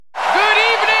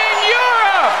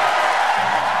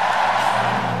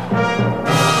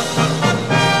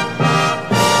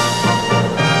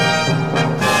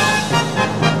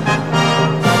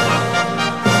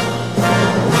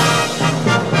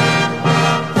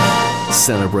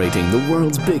celebrating the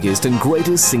world's biggest and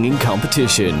greatest singing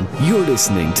competition. You're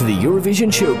listening to the Eurovision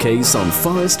Showcase on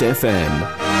Forest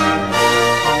FM.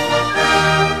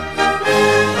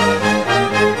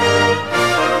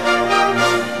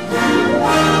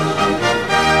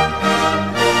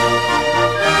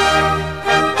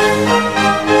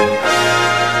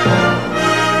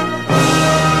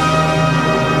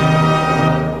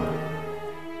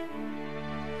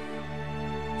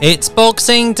 It's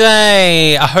Boxing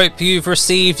Day. I hope you've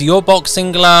received your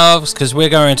boxing gloves because we're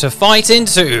going to fight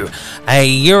into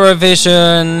a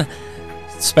Eurovision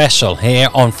special here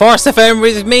on Forest FM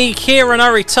with me, Kieran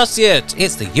Ari-Tussiot.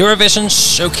 It's the Eurovision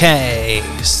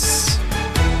Showcase.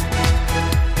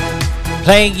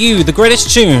 Playing you the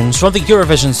greatest tunes from the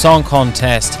Eurovision Song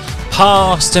Contest,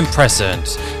 past and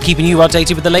present, keeping you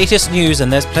updated with the latest news,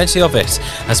 and there's plenty of it,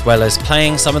 as well as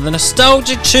playing some of the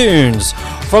nostalgic tunes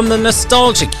from the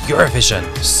nostalgic Eurovision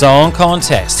Song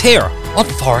Contest here on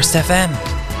Forest FM.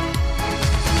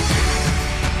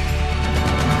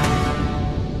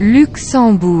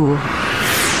 Luxembourg.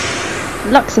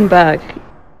 Luxembourg.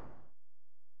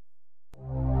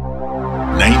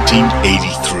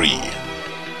 1983.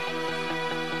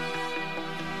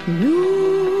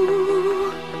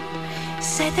 Nous,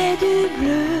 c'était du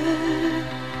bleu,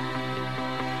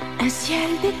 un ciel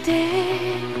d'été,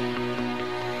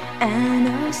 un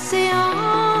océan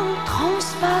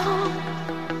transparent.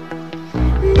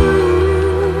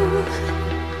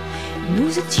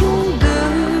 Nous étions deux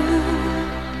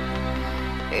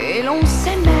et l'on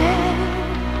s'aimait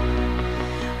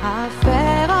à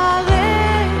faire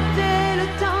arrêter le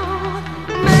temps.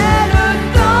 Mais le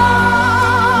temps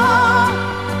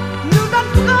nous a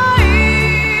trahis.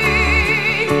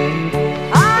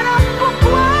 Alors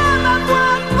pourquoi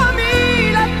m'avoir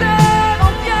promis la terre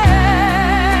entière?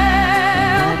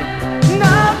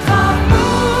 Notre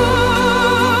amour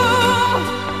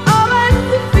aurait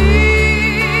suffi.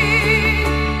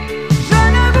 Je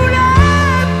ne voulais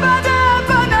pas de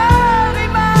bonheur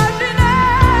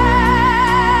imaginaire.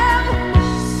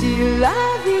 Si la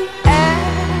vie est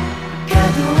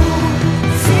cadeau,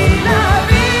 si la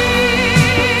vie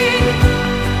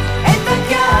est un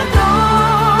cadeau,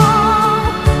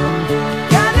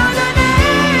 cadeau donné,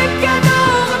 cadeau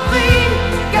repris,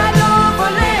 cadeau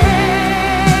volé,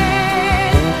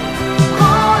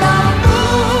 prends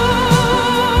l'amour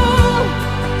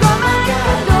comme un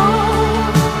cadeau,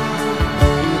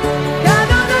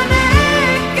 cadeau donné,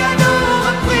 cadeau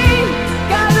repris,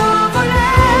 cadeau volé.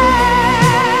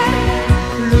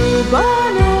 Le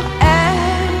bonheur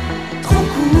est trop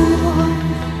court.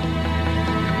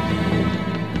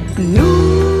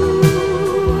 Nous,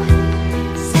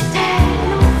 c'était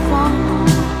l'enfant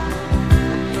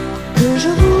que je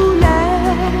voulais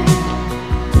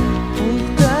pour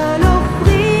te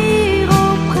l'offrir au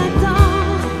printemps.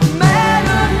 Mais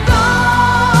le temps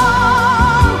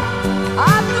a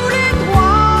tous les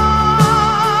droits.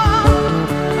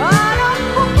 Alors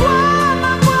pourquoi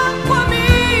m'avoir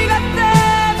promis la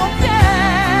terre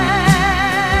entière?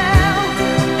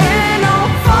 Et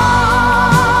l'enfant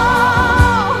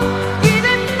qui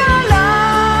n'est pas là,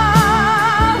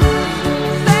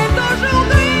 c'est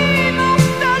aujourd'hui mon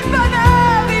seul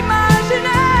bonheur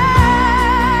imaginaire.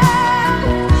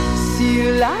 Si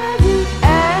la vie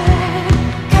est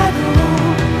cadeau,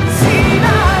 si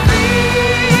la vie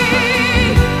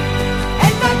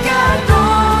est un cadeau,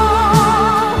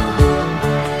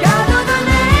 cadeau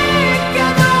donné,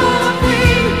 cadeau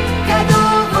repris,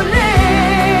 cadeau volé,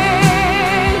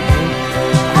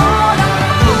 prends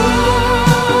l'amour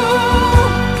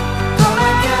comme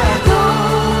un cadeau,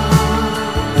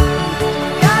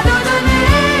 cadeau donné,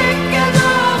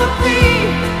 cadeau repris,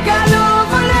 cadeau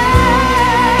volé.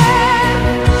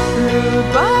 Le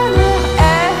bonheur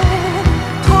est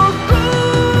trop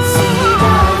court. Si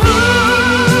la vie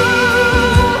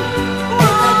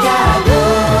est un cadeau.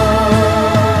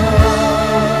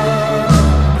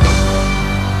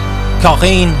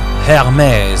 Corinne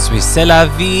Hermès, oui, c'est la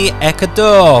vie est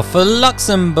cadeau for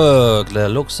Luxembourg, le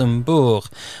Luxembourg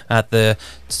at the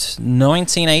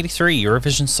 1983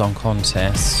 Eurovision Song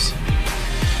Contest.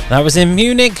 That was in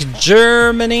Munich,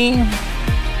 Germany,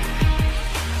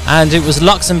 and it was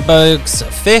Luxembourg's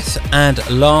fifth and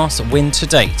last win to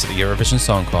date at the Eurovision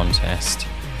Song Contest.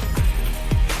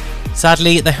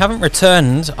 Sadly, they haven't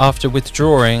returned after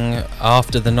withdrawing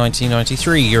after the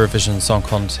 1993 Eurovision Song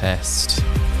Contest,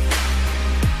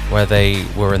 where they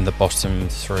were in the bottom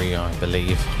three, I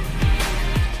believe.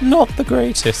 Not the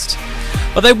greatest.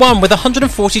 But they won with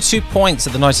 142 points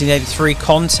at the 1983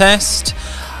 contest,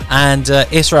 and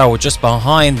Israel were just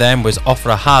behind them, was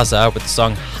Ofra Haza with the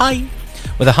song Hi,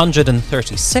 with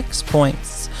 136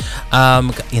 points.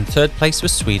 In third place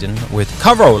was Sweden with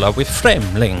Carola with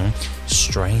Främling,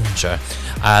 Stranger.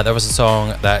 There was a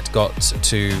song that got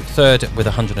to third with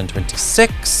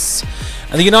 126.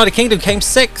 And the United Kingdom came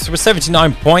sixth with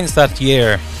 79 points that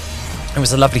year. It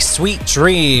was a lovely Sweet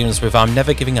Dreams with I'm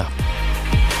Never Giving Up.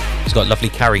 It's got lovely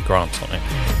Cary Grant on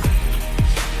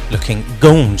it. Looking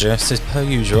gorgeous as per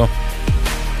usual.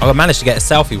 I managed to get a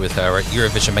selfie with her at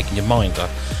Eurovision Making Your Mind Up.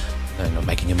 No, not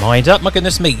Making Your Mind Up. My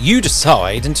goodness me. You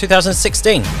Decide in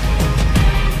 2016.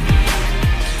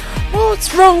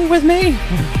 What's wrong with me?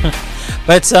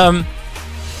 But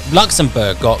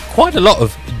Luxembourg got quite a lot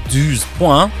of 12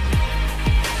 points.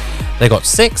 They got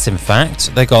 6, in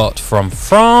fact. They got from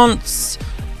France,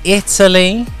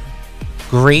 Italy,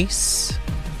 Greece,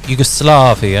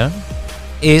 Yugoslavia,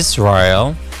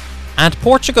 Israel, and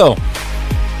Portugal.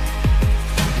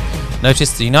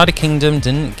 Notice the United Kingdom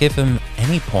didn't give them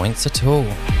any points at all.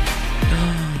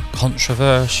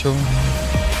 Controversial.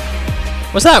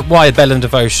 Was that why Bell and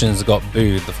Devotions got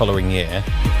booed the following year?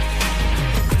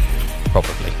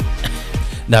 Probably.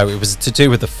 No, it was to do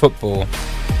with the football.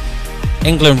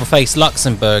 England faced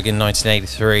Luxembourg in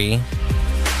 1983,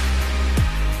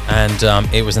 and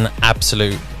it was an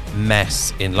absolute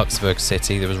mess in Luxembourg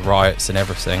City. There was riots and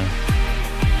everything.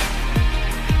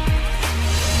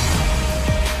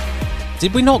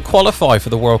 Did we not qualify for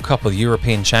the World Cup or the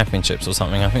European Championships or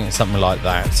something? I think it's something like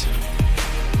that.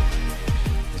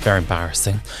 It's very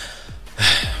embarrassing.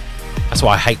 That's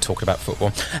why I hate talking about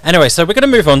football. Anyway, so we're going to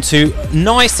move on to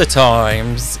nicer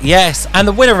times. Yes, and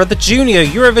the winner of the Junior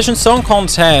Eurovision Song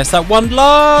Contest that won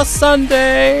last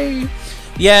Sunday.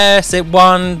 Yes, it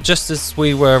won just as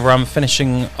we were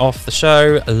finishing off the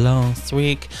show last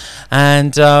week.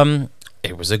 And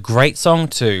it was a great song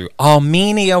too.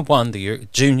 Armenia won the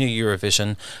Junior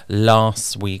Eurovision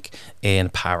last week in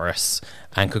Paris.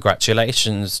 And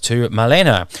congratulations to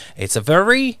Malena. It's a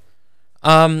very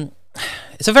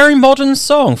modern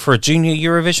song for a Junior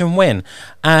Eurovision win,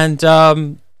 and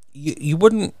you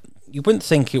wouldn't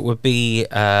think it would be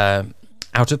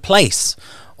out of place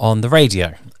on the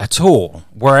radio at all,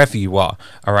 wherever you are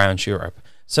around Europe.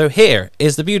 So here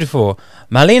is the beautiful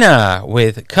Malina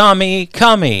with Kami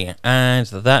Kami, and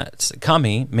that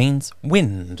Kami means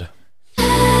wind.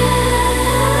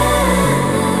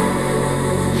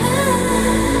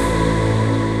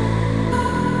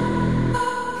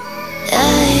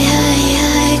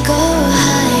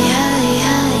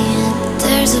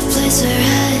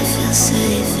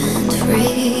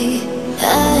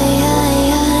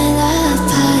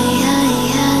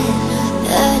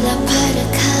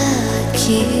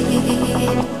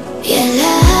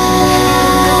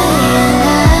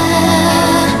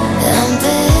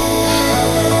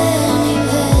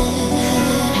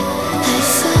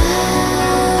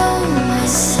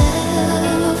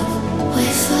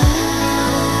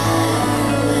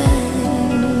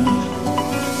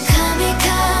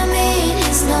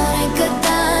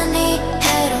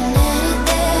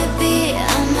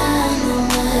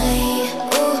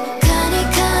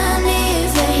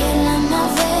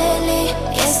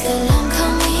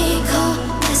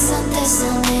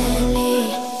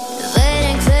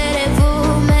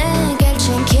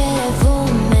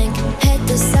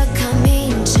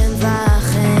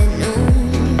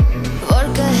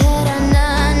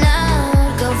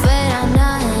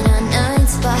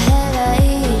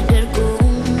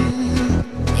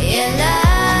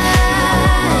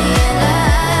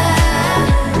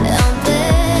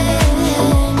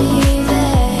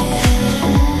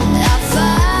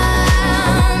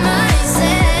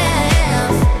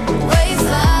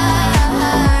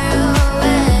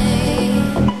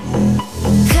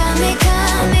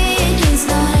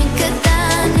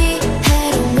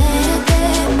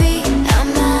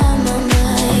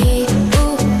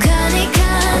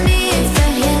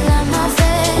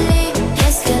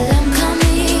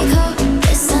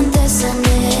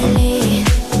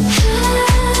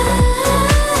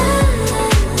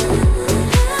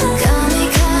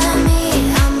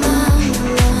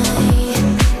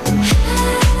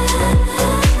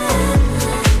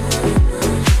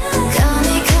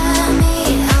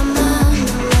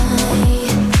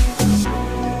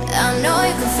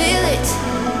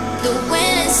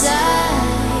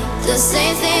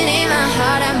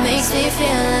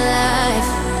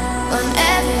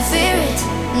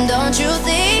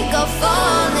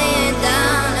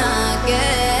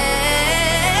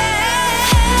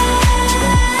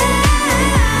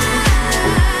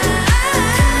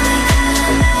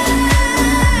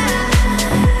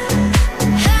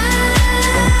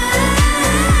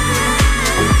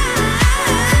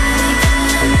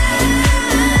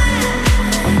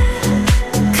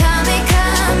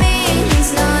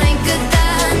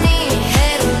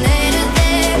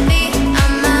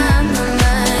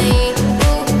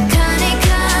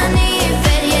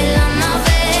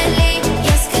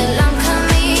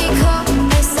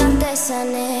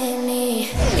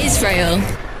 Israel.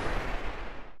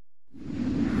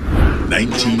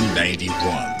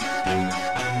 1991.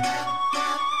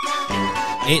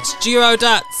 It's Duo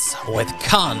Dats with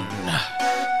Kun.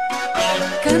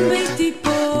 כאן ביתי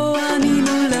פה אני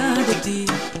נולדתי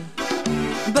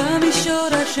במישור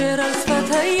אשר על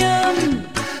שפת הים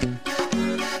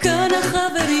כאן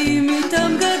החברים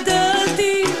איתם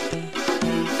גדלתי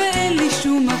ואין לי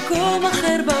שום מקום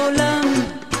אחר בעולם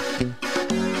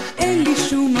אין לי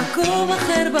שום מקום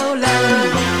אחר בעולם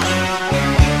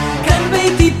כאן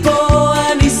ביתי פה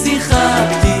אני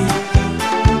שיחקתי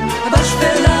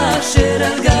בשפלה אשר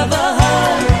על גב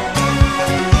ההר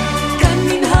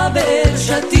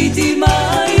שתיתי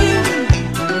מים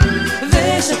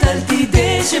ושתלתי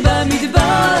דשא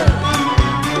במדבר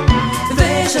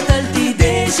ושתלתי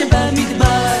דשא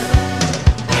במדבר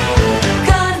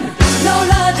כאן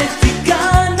נולדתי,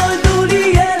 כאן נולדו לי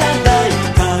ילדיי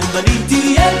כאן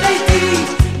בניתי את ביתי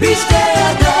בשתי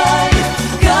ידיי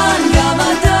כאן גם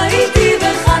אתה איתי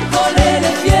וכאן כל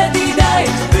אלף ידידיי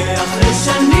ואחרי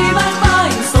שנים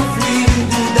 2000 סופרים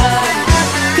דודיי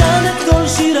כאן את כל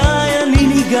שיריי אני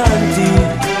ניגנתי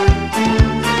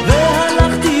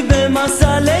והלכתי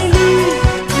במסע לילי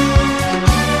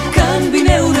כאן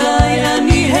בנעוריי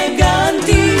אני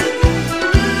הגנתי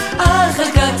על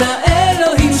חלקת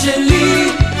האלוהים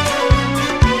שלי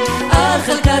על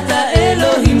חלקת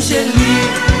האלוהים שלי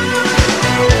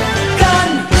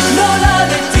כאן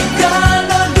נולדתי, כאן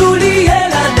נולדו לי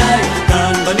ילדיי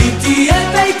כאן בניתי את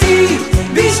ביתי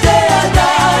בשתי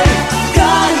ידיי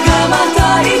כאן גם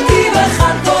אתה איתי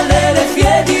וכאן כל אלף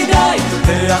ידידיי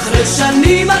ואחרי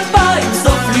שנים 2000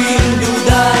 סופרים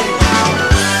דודיי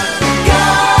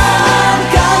כאן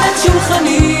את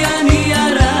שולחני אני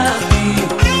ערכתי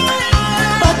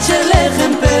פת של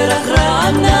לחם פרח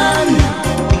רענן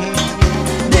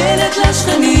דלת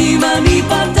לשכנים אני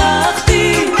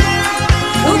פתחתי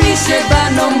ומי שבא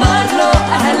נאמר לו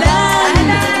אהלן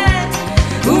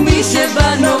ומי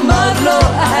שבא נאמר לו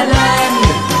אהלן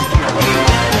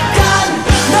כאן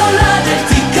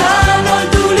נולדתי, כאן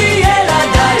נולדו לי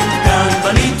ילדיי כאן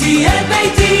בניתי את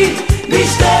ביתי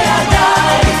בשתי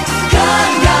ידיי כאן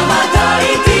גם אתה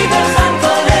איתי וכאן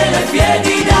כל אלף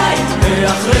ידידיי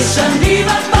ואחרי שנים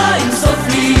 2000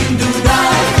 סופרים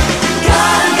דודיי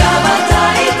כאן גם אתה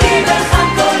איתי וכאן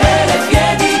כל אלף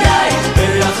ידידיי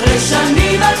ואחרי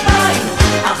שנים 2000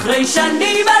 אחרי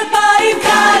שנים 2000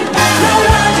 כאן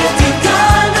נולדתי,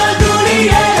 כאן נולדו לי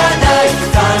ילדיי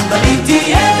כאן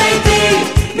בניתי את ביתי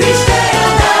בשתי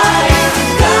ידיי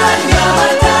כאן גם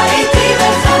אתה איתי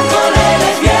וכאן כל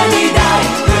אלף ידידיי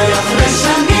ואחרי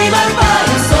שנים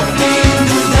 2000 סופרים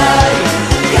דודיי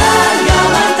כאן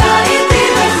גם אתה איתי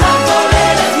וכאן כל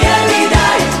אלף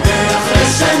ידידיי ואחרי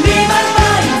שנים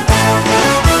 2000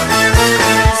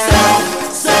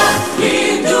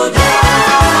 סופרים דודיי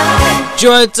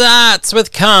Duo Dats with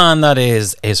Khan, that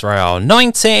is Israel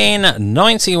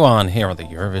 1991 here on the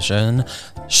Eurovision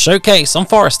Showcase on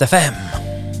Forest FM.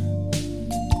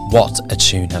 What a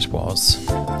tune that was.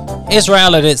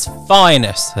 Israel at its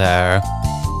finest there,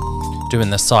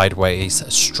 doing the sideways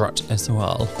strut as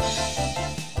well.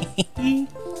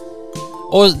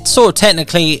 Or sort of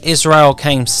technically Israel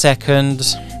came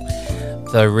second,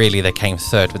 though really they came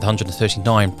third with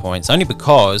 139 points, only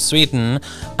because Sweden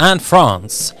and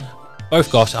France both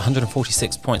got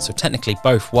 146 points, so technically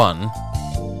both won.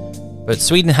 But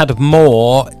Sweden had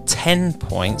more, 10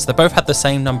 points. They both had the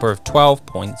same number of 12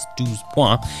 points, 12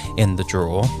 points, in the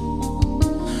draw.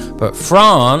 But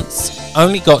France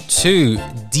only got 2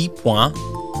 10 points,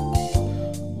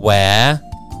 where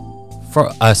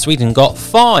Sweden got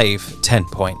 5 10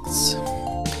 points.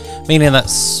 Meaning that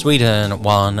Sweden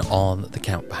won on the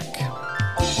countback.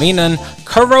 Meaning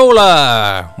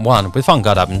Carola won with Van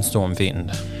Gardab and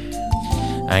Stormvind.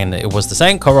 And it was the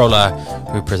same Carola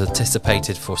who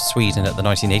participated for Sweden at the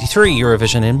 1983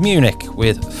 Eurovision in Munich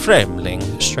with Främling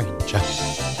Stranger.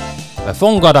 But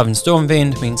Van Gardab and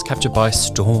Stormvind means captured by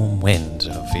Stormwind,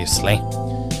 obviously.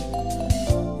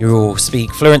 You all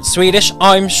speak fluent Swedish,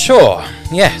 I'm sure.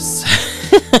 Yes.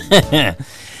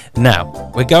 Now,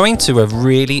 we're going to a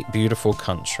really beautiful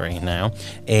country now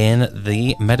in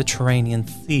the Mediterranean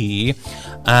Sea.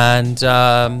 And,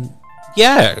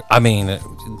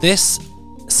 this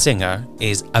singer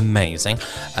is amazing.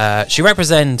 She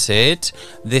represented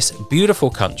this beautiful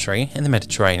country in the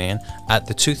Mediterranean at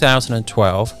the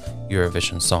 2012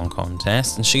 Eurovision Song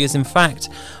Contest, and she is in fact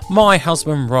my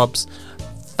husband Rob's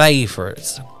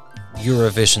favourite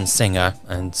Eurovision singer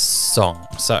and song.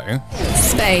 So,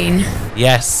 Spain.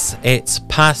 Yes, it's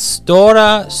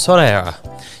Pastora Soler.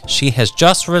 She has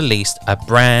just released a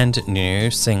brand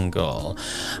new single,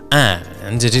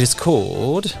 and it is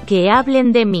called Que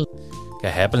hablen de mí.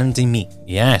 Gehebeln de me.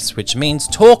 Yes, which means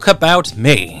talk about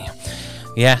me.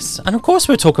 Yes, and of course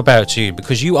we'll talk about you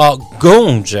because you are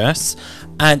gorgeous.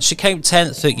 And she came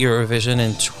 10th at Eurovision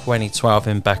in 2012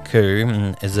 in Baku,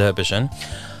 in Azerbaijan.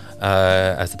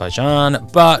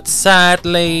 But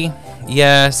sadly,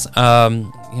 yes,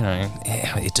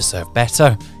 it deserved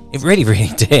better. It really,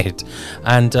 really did.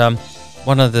 And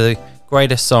one of the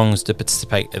greatest songs to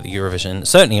participate at the Eurovision,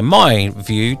 certainly in my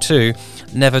view too,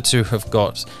 never to have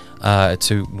got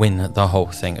to win the whole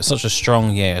thing. It's such a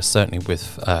strong year, certainly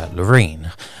with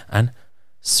Loreen. And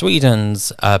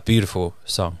Sweden's beautiful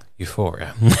song,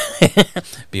 Euphoria.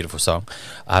 Beautiful song.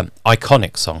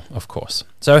 Iconic song, of course.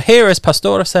 So here is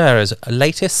Pastora Sarah's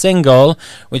latest single,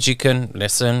 which you can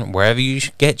listen wherever you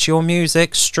get your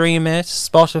music. Stream it,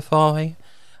 Spotify,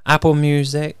 Apple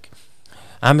Music,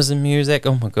 Amazon Music.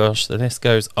 Oh my gosh, the list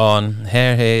goes on.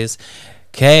 Here is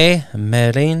Que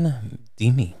Merin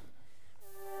Dimi.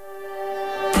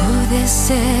 Pude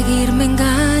seguirme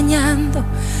engañando,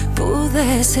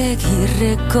 pude seguir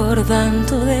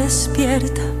recordando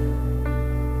despierta,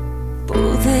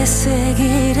 pude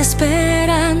seguir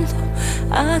esperando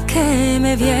a que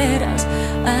me vieras,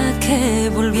 a que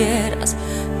volvieras.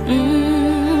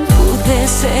 Pude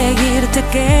seguirte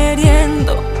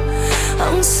queriendo,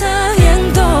 aun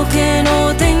sabiendo que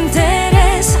no te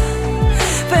interesa,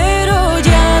 pero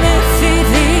ya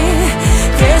decidí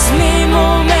que es mi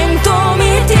momento,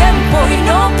 mi tiempo y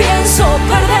no pienso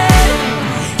perder.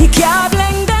 Y que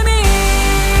hablen de mí,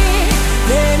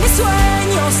 de mis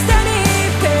sueños, de mi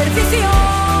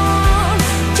perdición.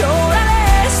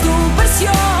 Lloraré tu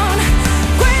versión.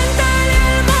 Cuéntale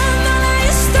al mundo la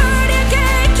historia que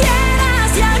quieras,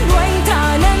 ya no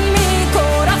entran en mi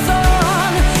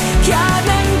corazón. Que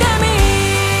hablen de mí,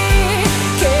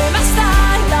 que más da,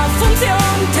 la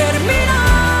función termina.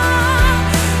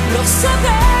 Lo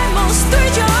sabemos tú y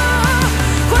yo.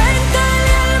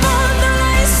 Cuéntale al mundo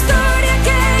la historia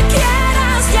que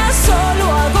quieras, ya solo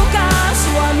hago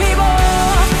caso a mi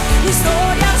voz. Mi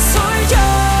historia soy yo.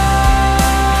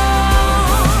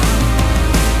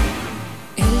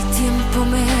 El tiempo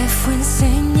me fue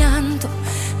enseñando,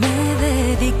 me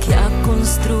dediqué a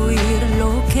construir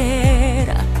lo que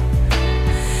era.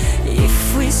 Y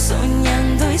fui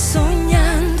soñando y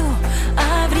soñando,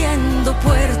 abriendo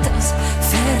puertas,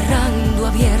 cerrando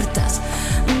abiertas.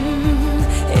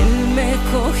 Él me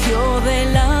cogió de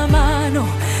la mano,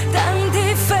 tan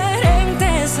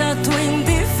diferentes a tu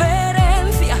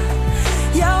indiferencia.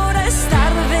 Y ahora es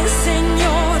tarde,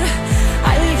 Señor,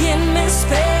 alguien me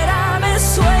espera, me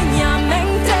sueña, me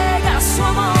entrega su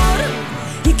amor.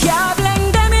 Y que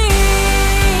hablen de mí,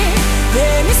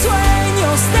 de mis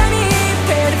sueños, de mi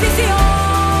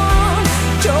perdición.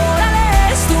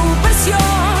 Lloraré tu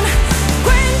versión.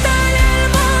 Cuéntale al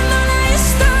mundo la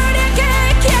historia que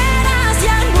quieras,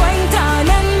 ya no entran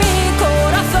en mi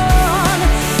corazón.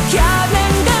 Que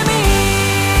hablen de mí,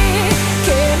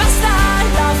 que más da,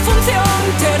 la función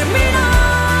termina.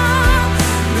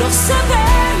 Lo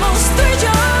sabemos tú y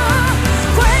yo.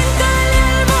 Cuéntale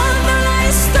al mundo la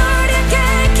historia que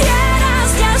quieras,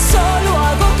 ya solo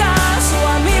hago caso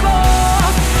a mi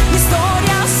voz. Mi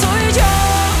historia soy yo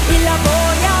y la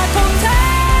voy a contar.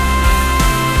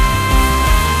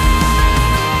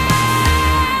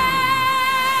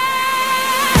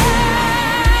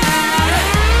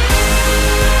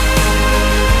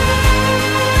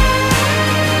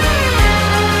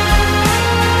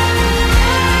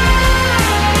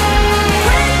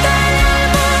 Cuéntale al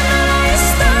mundo la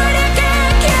historia que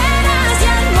quieras,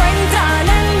 ya no entran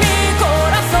en mi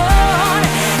corazón.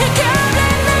 Y que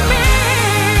hablen de mí,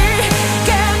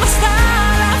 que más da,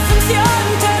 la función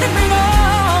terminó.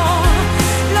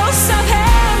 Lo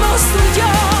sabemos tú y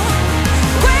yo.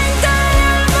 Cuéntale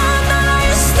al mundo la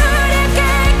historia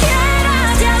que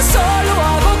quieras, ya solo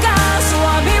hago caso a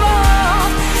mi voz.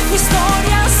 Mi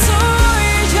historia soy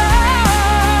yo.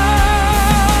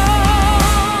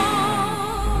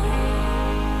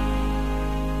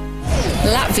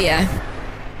 Latvia.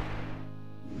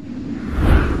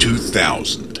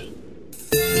 2000.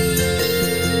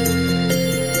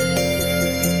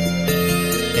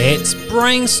 It's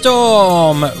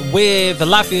Brainstorm with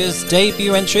Latvia's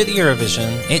debut entry at the Eurovision.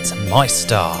 It's My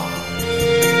Star.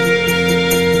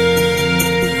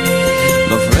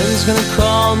 My friends gonna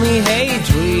call me Hey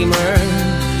Dreamer.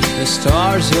 The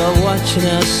stars are watching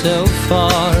us so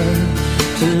far.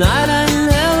 Tonight I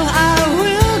know I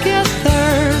will get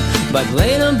there by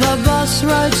playing on my bus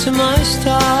ride to my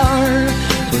star.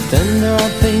 But then there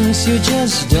are things you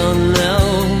just don't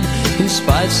know. In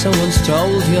spite someone's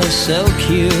told you're so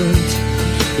cute.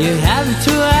 You have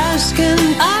to ask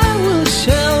and I will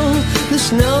show. The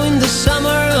snow in the summer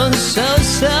on so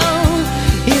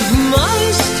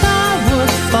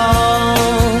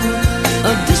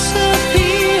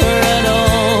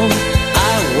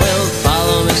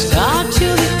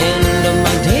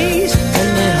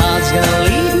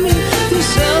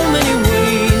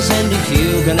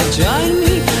gonna join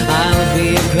me, I'll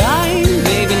be your guide.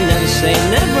 Baby, never say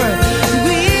never.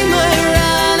 Be my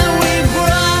runaway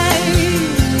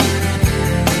bride.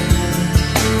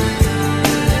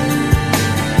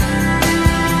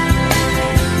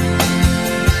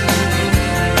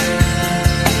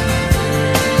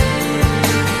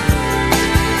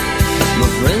 My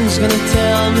friend's gonna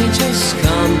tell me just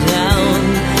calm down.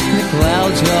 The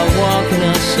clouds are walking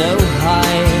out so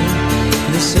high.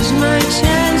 This is my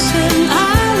chance and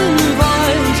I'll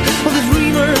invite all the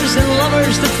dreamers and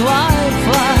lovers that fly,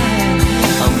 fly.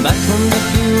 I'm back from the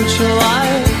future,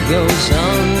 life goes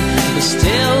on, but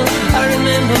still I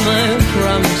remember my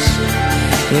promise.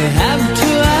 You have to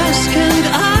ask and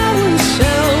I will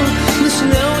show the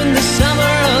snow in the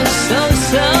summer, oh so,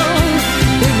 so.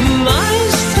 If my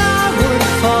star would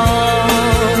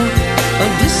fall or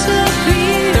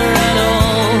disappear at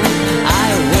all, I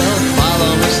will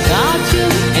follow my star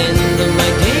till the end of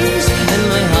my days, and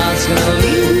my heart's gonna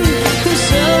lead me through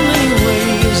so many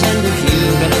ways. And if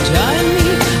you're gonna join me,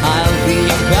 I'll be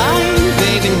your guide.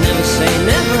 Baby, never say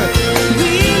never.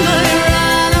 Be my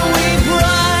runaway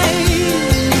bride,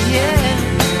 yeah.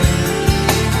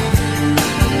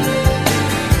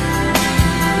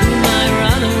 Be my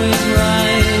runaway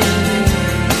bride.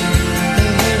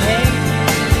 Hey, hey,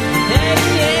 hey,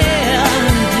 yeah.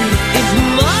 If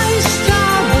my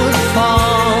star would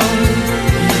fall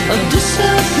or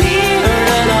disappear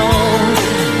at all,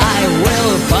 I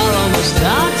will follow my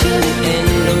star till the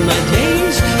end of my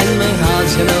days, and my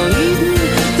heart's gonna lead me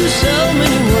through so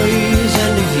many ways.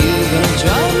 And if you're gonna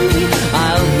join me,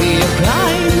 I'll be your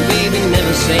guide. Baby,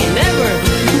 never say never.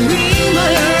 Be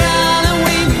my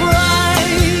runaway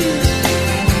bride.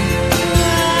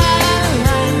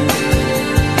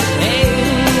 Hey,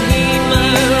 be my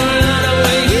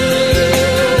runaway.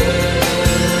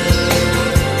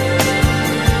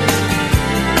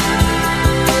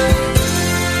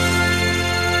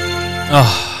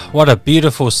 Oh, what a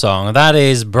beautiful song. That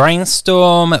is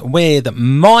Brainstorm with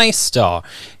My Star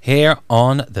here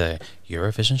on the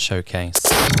Eurovision Showcase.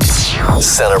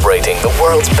 Celebrating the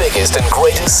world's biggest and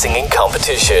greatest singing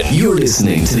competition. You're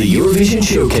listening to the Eurovision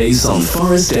Showcase on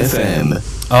Forest FM.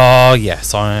 Oh,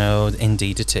 yes,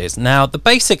 indeed it is. Now,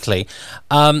 basically,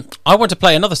 I want to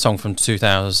play another song from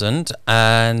 2000,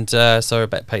 and so I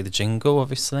better play the jingle,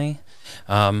 obviously.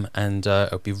 And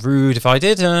it would be rude if I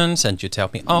didn't, and you'd tell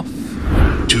me off.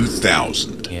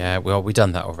 2000. Yeah, well, we've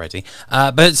done that already.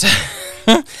 But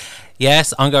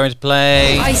yes, I'm going to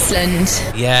play Iceland.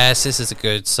 Yes, this is a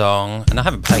good song, and I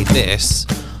haven't played this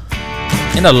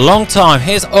in a long time.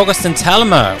 Here's Augustin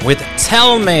Telmer with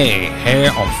Tell Me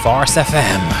here on Forest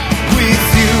FM.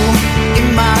 With you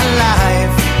in my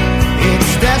life,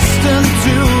 it's destined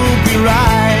to be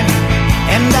right,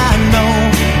 and I know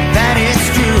that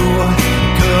it's true.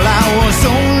 Girl, I was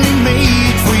only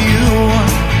made for you,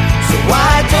 so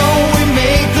why don't we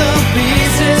make the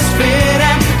pieces fit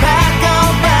and pack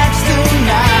our bags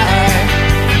tonight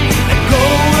and go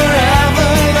wherever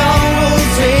love will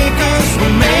take us?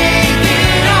 We'll make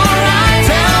it alright.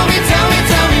 Tell me, tell me,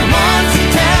 tell me once,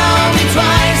 tell me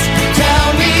twice, tell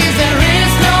me is there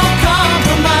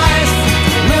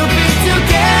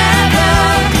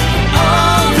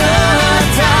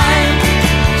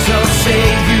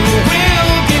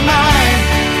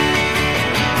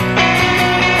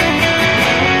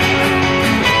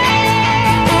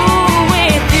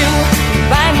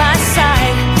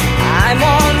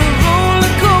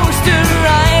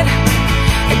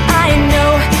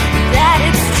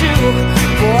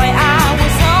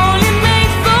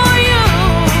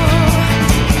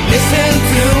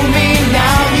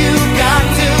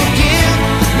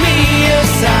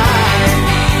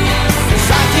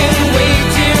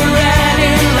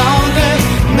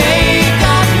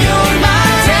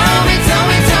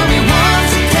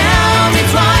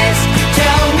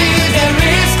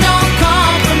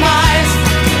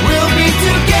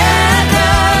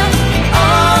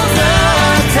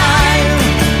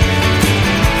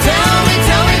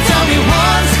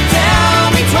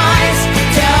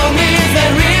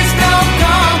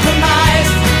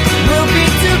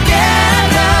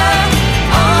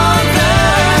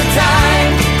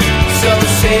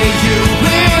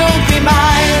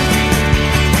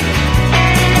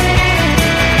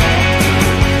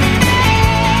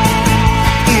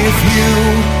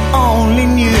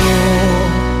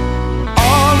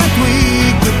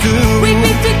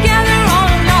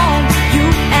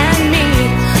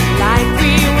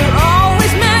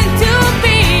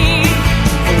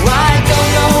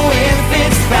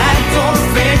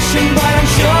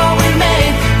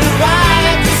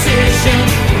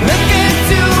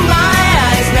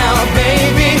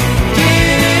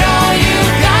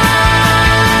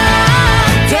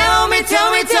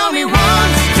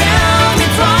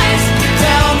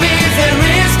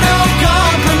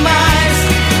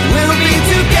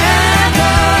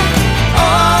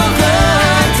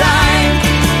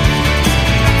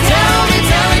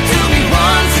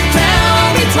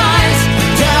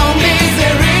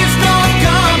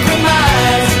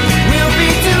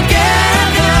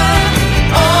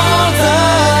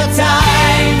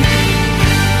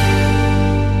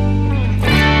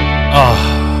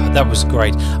that was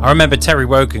great. I remember Terry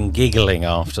Wogan giggling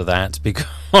after that because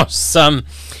what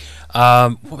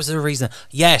was the reason?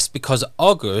 Yes, because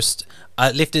August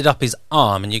lifted up his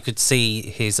arm and you could see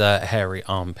his hairy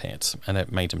armpit, and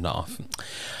it made him laugh.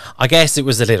 I guess it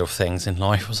was the little things in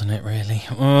life, wasn't it, really?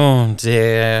 Oh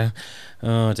dear.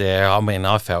 Oh dear. I mean,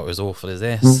 I felt as awful as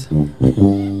this.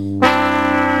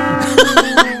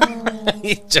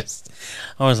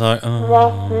 I was like,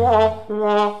 oh.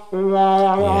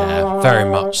 Yeah, very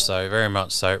much so, very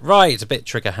much so. Right, a bit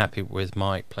trigger happy with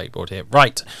my playboard here.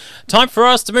 Right, time for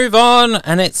us to move on,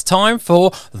 and it's time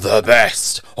for the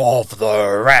best of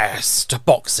the rest,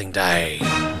 Boxing Day.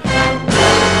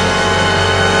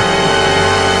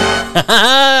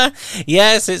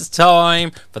 Yes, it's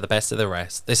time for the best of the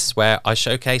rest. This is where I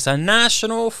showcase a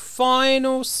national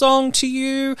final song to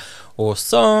you, or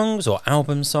songs or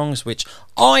album songs which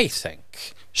I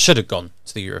think should have gone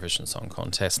to the Eurovision Song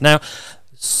Contest. Now,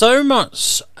 so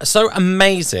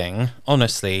amazing,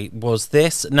 honestly, was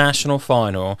this national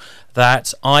final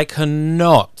that I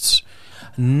cannot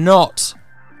not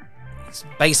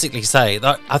basically say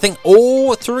that I think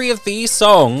all three of these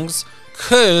songs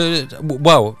would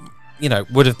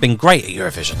have been great at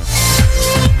Eurovision.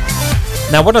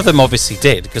 Now, one of them obviously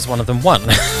did, because one of them won.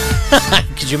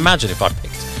 Could you imagine if I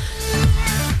picked?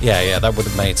 Yeah, that would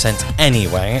have made sense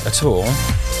anyway, at all.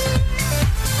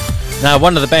 Now,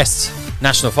 one of the best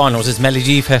national finals is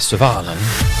Melody Festivalen.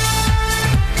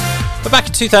 But back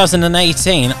in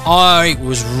 2018, I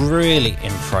was really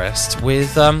impressed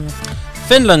with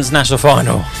Finland's national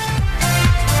final.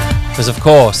 Because, of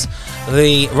course,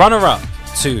 the runner-up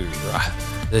to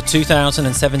the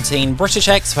 2017 British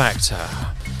X Factor,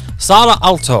 Sara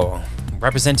Aalto,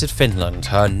 represented Finland,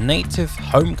 her native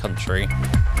home country.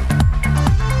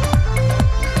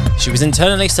 She was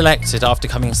internally selected after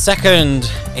coming second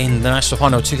in the national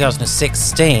final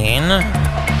 2016,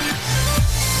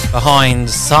 behind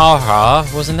Sarah,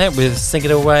 wasn't it, with Sing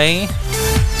It Away?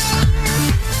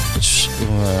 Which,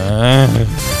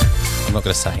 I'm not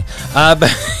going to say.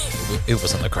 But it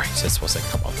wasn't the greatest, was it?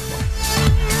 Come on.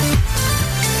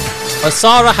 But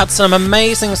Sarah had some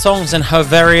amazing songs in her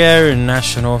very own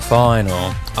national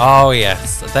final. Oh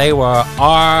yes, they were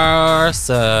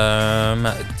awesome,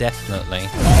 definitely.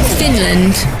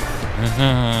 Finland.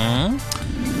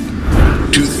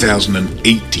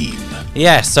 2018.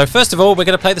 Yes, so first of all, we're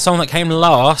going to play the song that came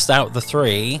last out of the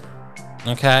three.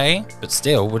 Okay, but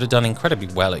still would have done incredibly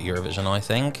well at Eurovision, I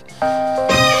think.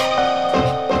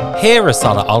 Here is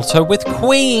Sara Aalto with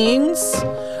Queens.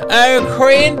 Oh,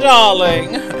 Queen, darling.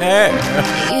 Oh.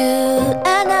 You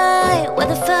and I were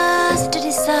the first to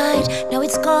decide. Now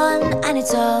it's gone and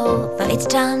it's over, it's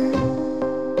done.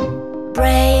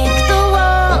 Break the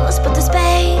walls, put the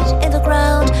spade in the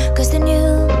ground, 'cause the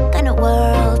new kind of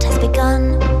world has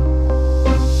begun.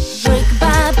 Brick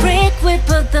by brick, we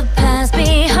put the past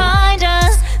behind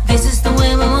us. This is the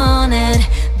way we want it.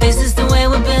 This is the way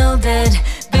we build it.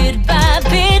 Bit by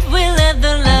bit, we let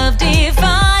the love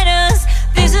define us.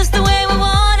 This is the way we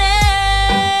want it.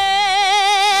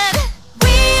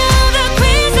 We are the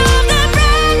queens of the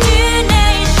brand new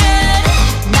nation.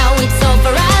 Now it's all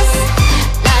for us.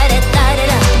 Light it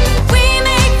up. We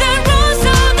make the rules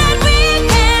so that we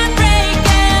can't break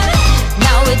them.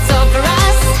 Now it's all for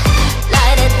us.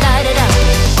 Light it up.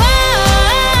 Whoa,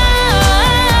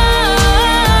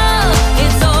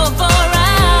 it's all for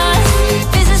us.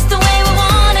 This is the way we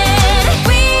want it.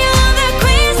 We are the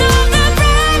queens of the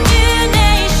brand new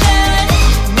nation.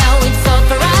 Now it's all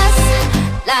for us.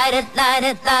 Light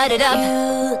it up.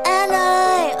 You and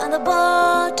I on the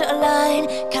borderline.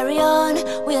 Carry on,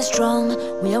 we are strong,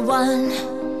 we are one.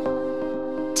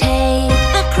 Take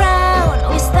the crown,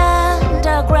 we stand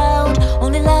our ground.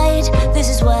 Only light, this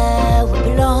is where we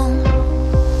belong.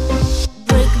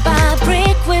 Brick by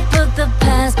brick, we put the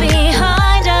past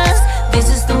behind us. This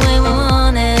is the way we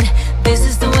want it. This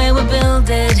is the way we build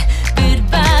it. Bit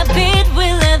by bit,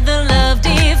 we let the love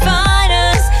define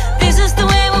us. This is the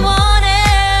way we want it.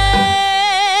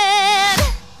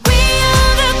 We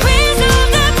are the queens of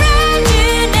the brand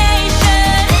new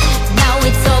nation. Now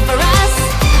it's all for us.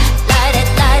 Light it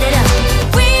up.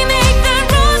 We make the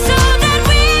rules so that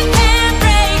we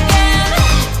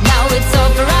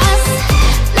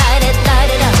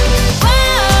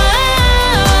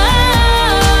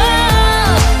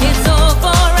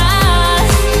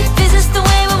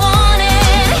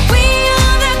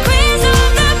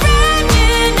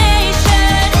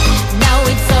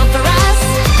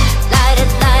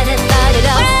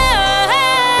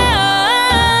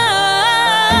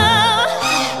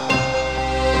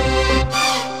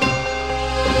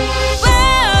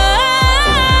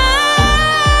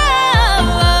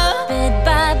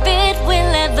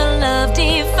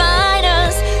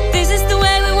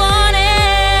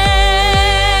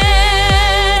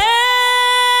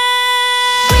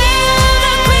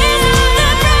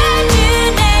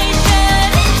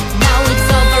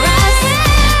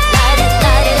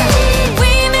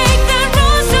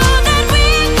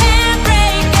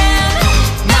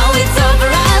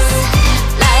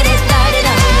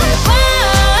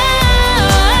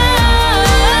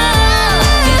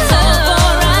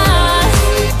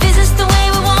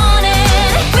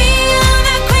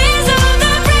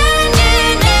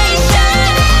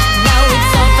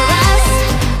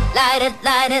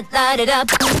light it up.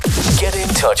 Get in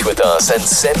touch with us and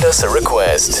send us a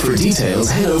request. For details,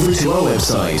 head over to our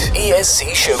website,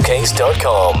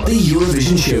 escshowcase.com. The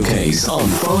Eurovision Showcase on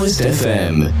Forest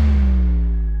FM.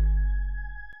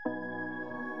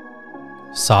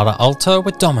 Sara Alto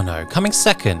with Domino, coming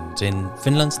second in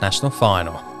Finland's national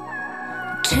final.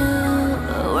 Two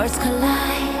worlds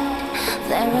collide.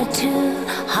 There are two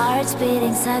hearts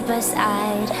beating side by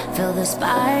side. Feel the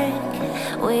spark,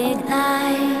 we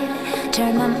ignite.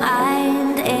 Turn my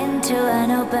mind into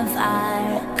an open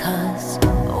fire. 'Cause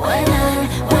when I'm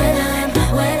with you,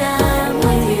 when I'm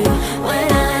with you, when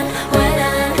I'm with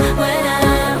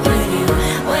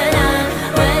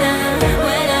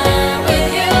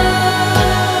you,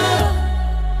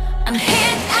 I'm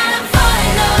hit and I'm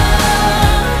falling up.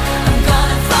 I'm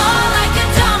gonna fall like a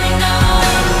domino,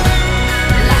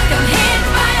 like I'm hit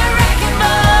by a wrecking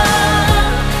ball.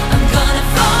 I'm gonna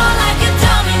fall like a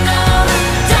domino.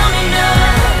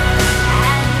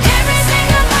 And every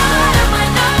single part of my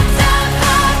knocked out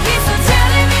heart keeps on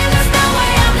telling me there's no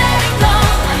way I'm letting go.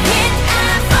 I'm hit and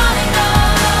I'm falling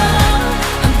up.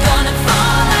 I'm gonna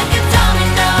fall like a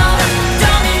domino.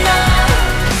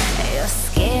 Your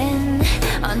skin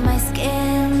on my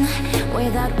skin,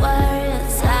 without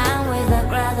words and without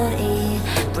gravity.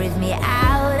 Breathe me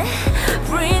out,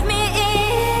 breathe me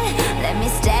in. Let me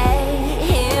stay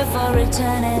here for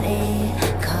eternity.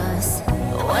 'Cause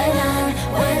when I'm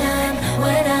with you,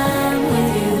 when I'm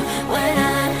with you, when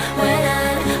I'm with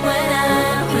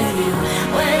you,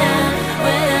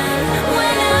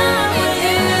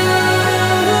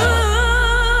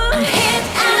 I'm hit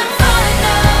and I'm falling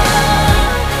up.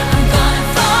 I'm gonna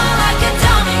fall like a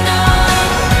domino,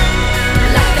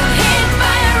 like I'm hit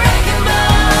by a wrecking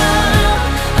ball.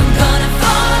 I'm gonna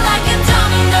fall like a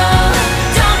domino.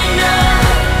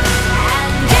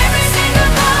 And every single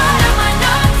part of my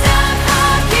knocked out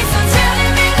heart keeps on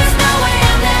telling me there's no way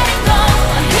I'm letting go.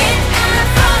 I'm hit and I'm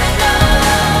falling up.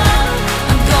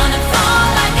 I'm gonna fall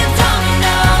like a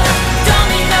domino.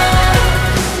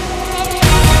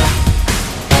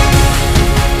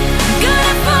 Gonna fall like a domino. Gonna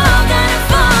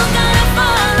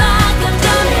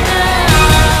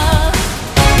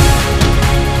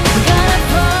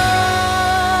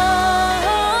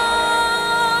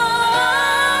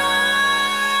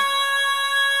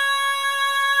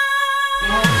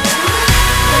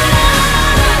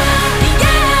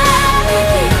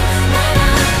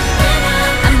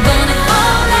I'm gonna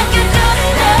fall like a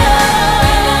domino. And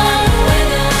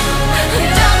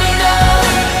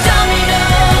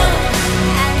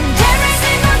every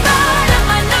single part of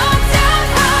my knocked out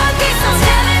heart keeps on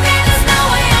telling me there's no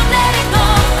way I'm letting go.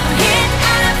 I'm hit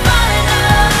and I'm falling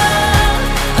up.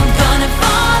 I'm gonna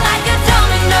fall like a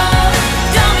domino.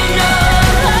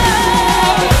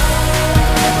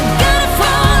 Gonna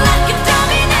fall like a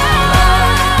domino.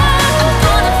 I'm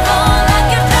gonna fall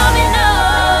like a domino.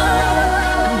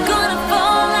 I'm gonna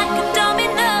fall like a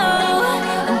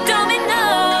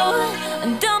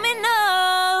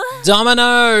domino.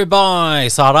 Domino by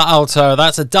Sara Alto.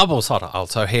 That's a double Sara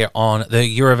Alto here on the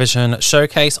Eurovision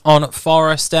Showcase on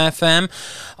Forest FM.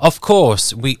 Of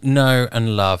course, we know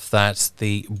and love that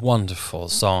the wonderful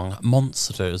song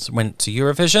Monsters went to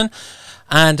Eurovision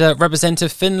and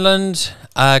represented Finland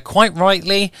quite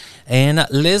rightly in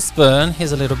Lisbon.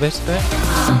 Here's a little bit of it.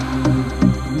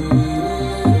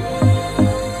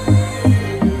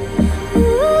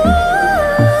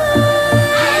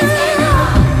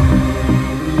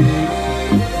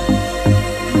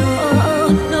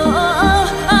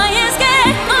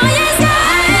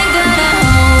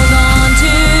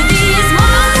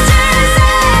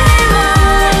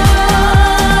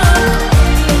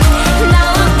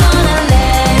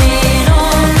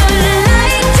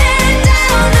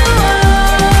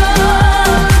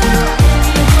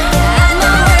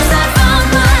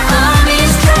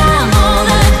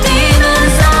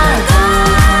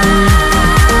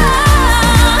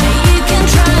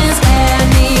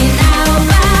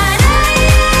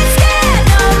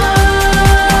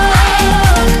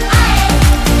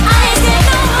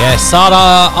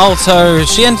 Sara Alto,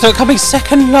 she ended up coming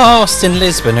second last in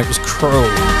Lisbon. It was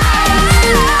cruel.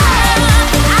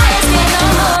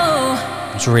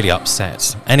 I was really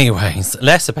upset. Anyways,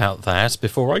 less about that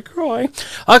before I cry.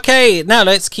 Okay, now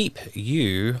let's keep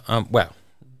you, how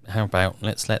about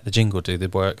let's let the jingle do the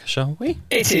work, shall we?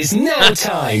 It is now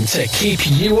time to keep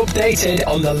you updated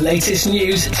on the latest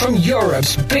news from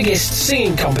Europe's biggest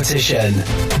singing competition.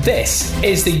 This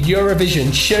is the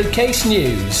Eurovision Showcase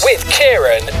News with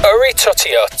Kieran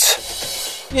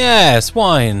Uritotiot. Yes,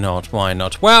 why not?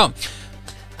 Well,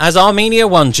 as Armenia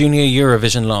won Junior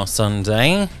Eurovision last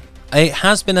Sunday, it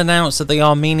has been announced that the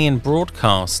Armenian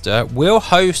broadcaster will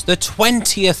host the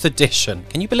 20th edition.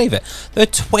 Can you believe it? The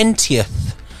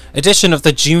 20th edition of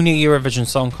the Junior Eurovision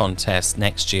Song Contest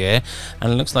next year,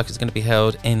 and it looks like it's going to be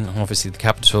held in, obviously, the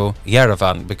capital,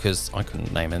 Yerevan, because I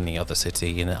couldn't name any other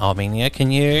city in Armenia.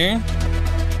 Can you?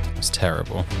 It's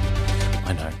terrible.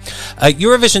 I know.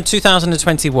 Eurovision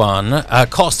 2021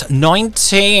 cost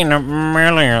 19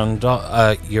 million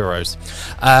euros,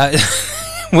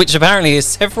 which apparently is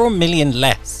several million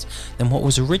less than what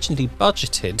was originally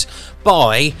budgeted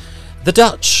by the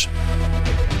Dutch.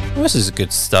 Well, this is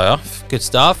good stuff. Good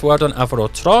stuff. Well done,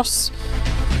 Avrotros.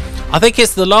 I think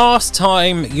it's the last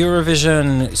time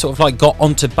Eurovision sort of like got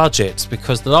onto budget,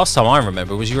 because the last time I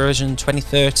remember was Eurovision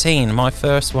 2013, my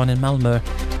first one in Malmö.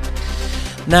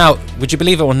 Now, would you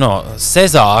believe it or not,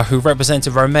 Cesar, who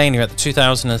represented Romania at the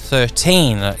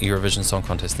 2013 Eurovision Song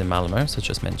Contest in Malmö, as I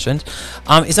just mentioned,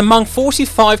 is among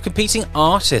 45 competing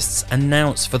artists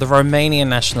announced for the Romanian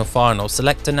national final,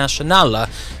 Selecta Națională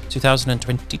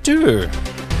 2022.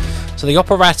 So the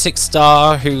operatic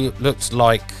star who looked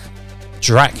like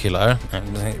Dracula,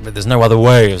 but there's no other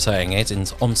way of saying it,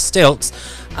 on stilts,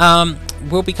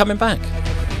 will be coming back.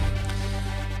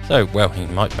 So, well, he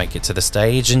might make it to the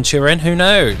stage in Turin, who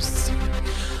knows?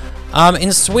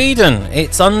 In Sweden,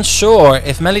 it's unsure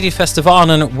if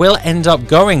Melodifestivalen will end up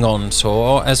going on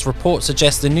tour, as reports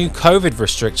suggest the new COVID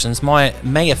restrictions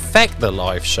may affect the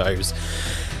live shows.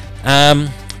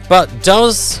 But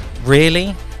does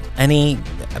really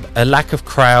a lack of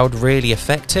crowd really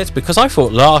affect it? Because I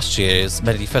thought last year's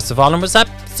Melodifestivalen was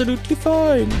absolutely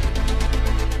fine.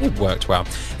 It worked well.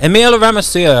 Emil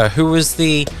Ramasur, who was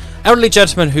the elderly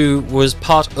gentleman who was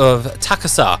part of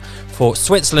Takasa for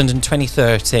Switzerland in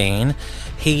 2013,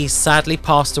 he sadly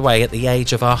passed away at the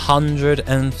age of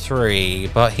 103,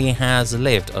 but he has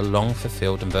lived a long,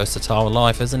 fulfilled and versatile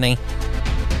life, hasn't he?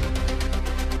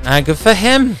 And good for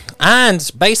him. And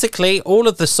basically all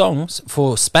of the songs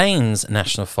for Spain's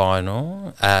national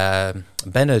final,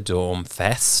 Benidorm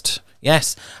Fest,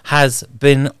 yes, has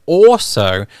been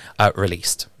also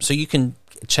released. So you can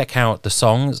check out the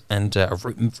songs and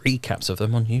recaps of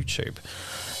them on YouTube.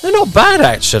 They're not bad,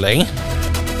 actually.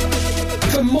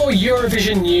 For more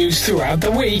Eurovision news throughout the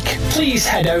week, please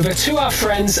head over to our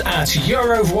friends at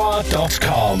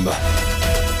eurovoix.com.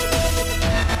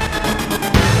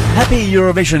 Happy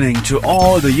Eurovisioning to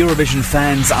all the Eurovision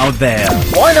fans out there.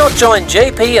 Why not join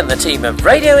JP and the team of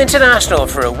Radio International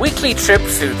for a weekly trip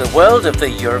through the world of the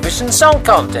Eurovision Song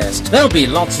Contest? There'll be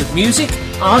lots of music,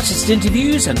 artist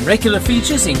interviews and regular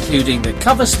features, including the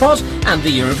cover spot and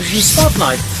the Eurovision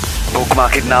Spotlight.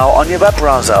 Bookmark it now on your web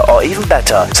browser, or even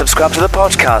better, subscribe to the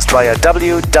podcast via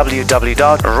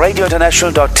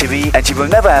www.radiointernational.tv, and you will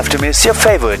never have to miss your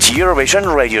favorite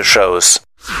Eurovision radio shows.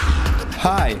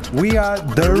 Hi, we are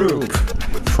The Roop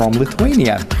from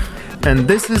Lithuania, and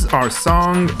this is our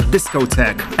song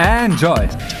Discotheque. Enjoy!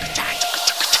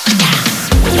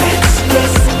 Let's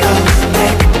disco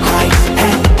back high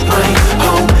and my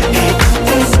home. It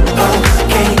is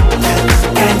okay to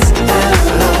dance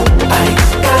alone. I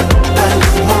got the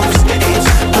moves, it's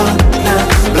on the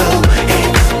blow. It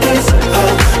is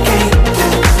okay to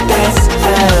dance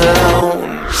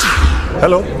alone.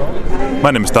 Hello, my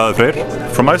name is Daði Freyr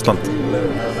from Iceland,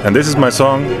 and this is my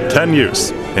song 10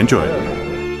 Years. Enjoy.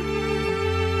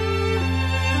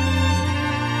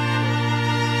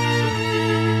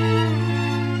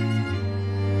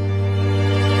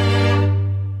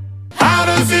 How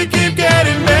does it keep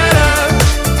getting better?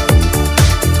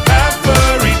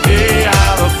 Every day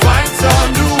our flights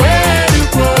on the way to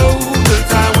grow. The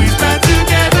time we spent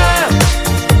together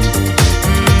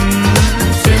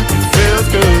simply feels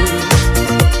good.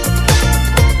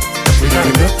 We got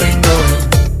a good thing going.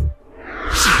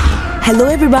 Hello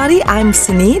everybody, I'm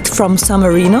Sinit from San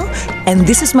Marino, and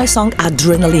this is my song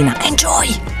Adrenalina. Enjoy!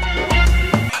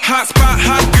 Hot spot,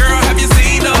 hot girl, have you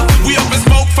seen her? We up in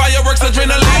smoke, fireworks,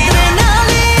 adrenaline.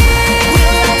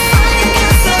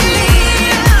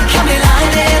 Come and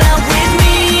light it up with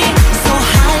me. So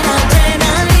high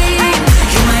adrenaline.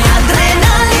 You're my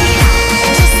adrenaline.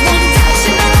 Just one touch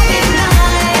and I'll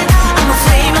ignite. I'm a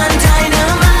flame on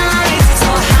dynamite. So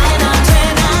high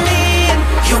adrenaline.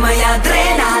 You're my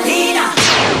adrenalina.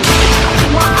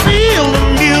 Feel the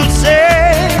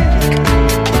music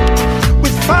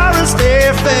with Forest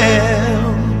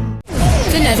FM.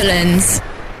 The Netherlands.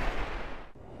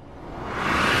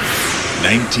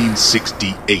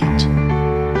 1968.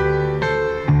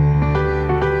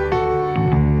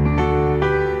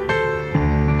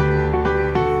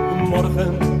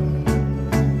 Morgen,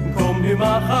 kom nu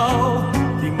maar gauw.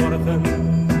 Die morgen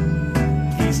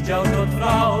kiest jou tot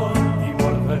vrouw. Die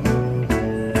morgen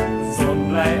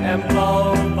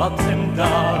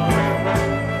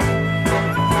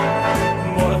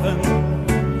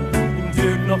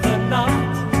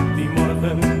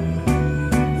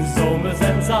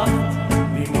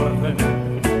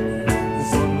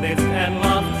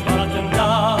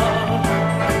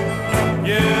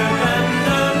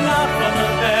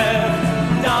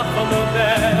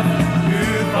onderweg,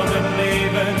 uur van het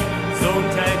leven, zo'n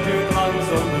tijd duurt lang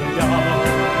zonder jou.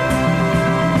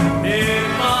 Ik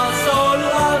was zo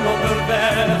lang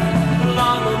onderweg,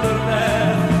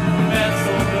 weg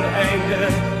zonder einde,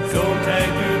 zo'n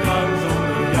tijd duurt lang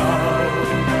zonder jou.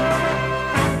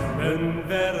 Een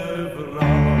verre vrouw.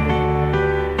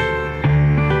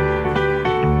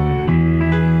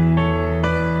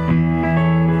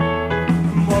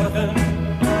 Morgen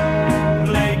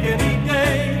bleek een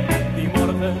idee, die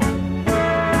morgen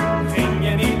ging je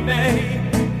niet mee,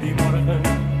 die morgen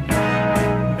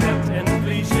werd een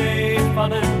cliché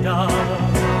van een dag.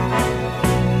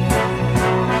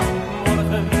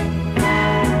 Morgen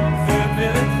geurt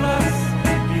weer het glas,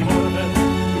 die morgen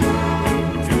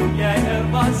toen jij er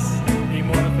was, die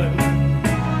morgen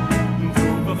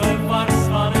droevige vars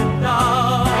van een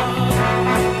dag.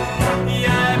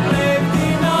 Jij bleef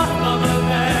die nacht van me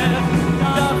weg,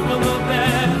 dag van me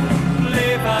weg,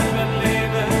 bleef uit mijn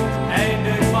leven,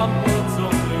 einde kwam nooit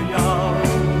zonder jou.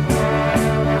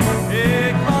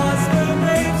 Ik was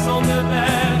verleefd zonder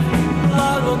weg,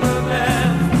 lang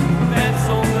onderweg, weg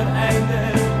zonder einde,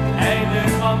 einde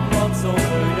kwam nooit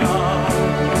zonder jou.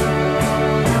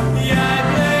 Jij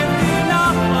bleef die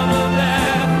nacht van me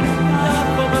weg, dag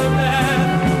van me weg,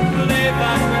 bleef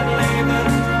uit mijn leven,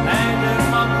 einde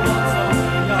kwam nooit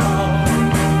zonder jou.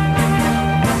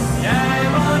 Jij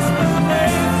was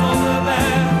verleefd zonder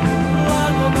weg,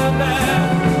 lang onderweg,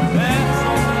 weg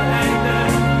zonder einde,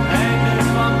 einde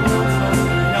kwam nooit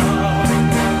zonder jou.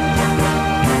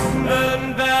 Een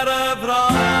verre vrouw.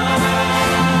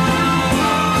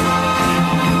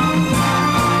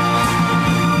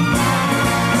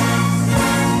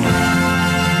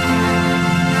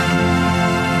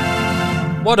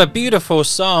 What a beautiful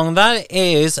song. That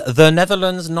is the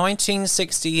Netherlands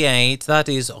 1968. That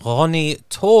is Ronnie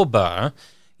Torber.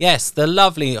 Yes, the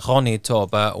lovely Ronnie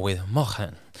Torber with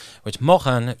Morgen, which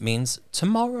Morgen means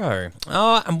tomorrow.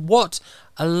 Oh, and what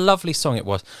a lovely song it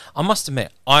was. I must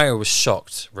admit, I was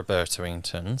shocked, Roberta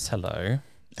Ingtons. Hello.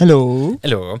 Hello.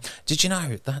 Hello. Did you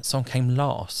know that song came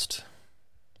last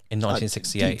in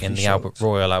 1968 in the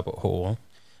Royal Albert Hall?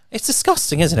 It's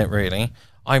disgusting, isn't it, really?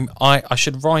 I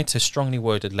should write a strongly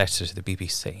worded letter to the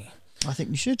BBC. I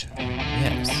think you should.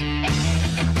 Yes.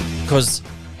 Because,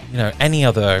 you know, any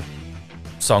other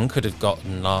song could have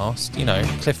gotten last. You know,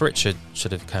 Cliff Richard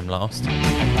should have come last.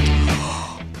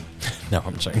 No,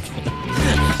 I'm joking.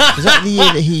 Was that the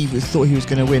year that he thought he was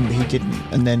going to win, but he didn't,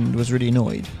 and then was really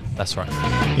annoyed? That's right.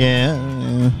 Yeah,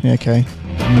 okay.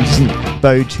 It doesn't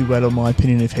bode too well on my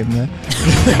opinion of him there.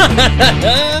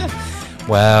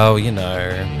 Well, you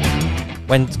know,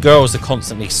 when girls are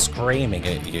constantly screaming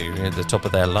at you at the top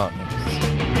of their lungs,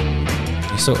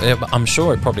 I'm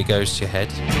sure it probably goes to your head.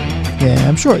 Yeah,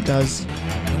 I'm sure it does.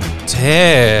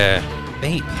 Dear.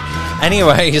 Beep.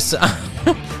 Anyways,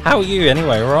 how are you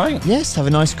anyway, all right? Yes, have a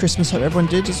nice Christmas. Hope everyone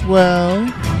did as well.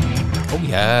 Oh,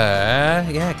 yeah.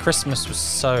 Yeah, Christmas was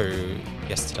so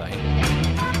yesterday.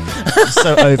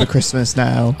 So over Christmas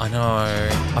now. I know.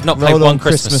 I've not played one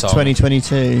Christmas song.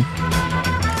 2022.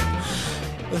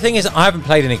 The thing is, I haven't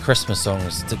played any Christmas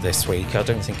songs this week. I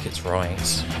don't think it's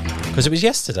right. Because it was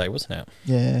yesterday, wasn't it?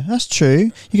 Yeah, that's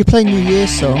true. You could play New Year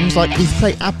songs. Like, you could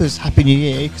play ABBA's Happy New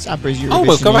Year, because ABBA is Eurovision. Oh,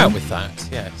 we'll go out with that,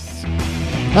 yes.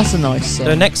 That's a nice song.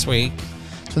 So next week...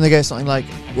 So when they go something like,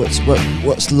 what's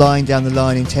lying down the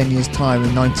line in 10 years' time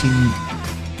in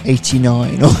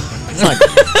 1989? It's like,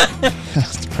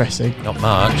 that's depressing. Not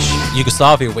much.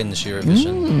 Yugoslavia wins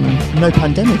Eurovision. No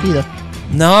pandemic either.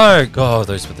 No, God,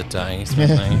 those were the days,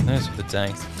 weren't they? Those were the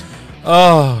days.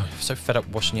 Oh, so fed up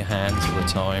washing your hands all the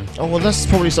time. Oh, well, that's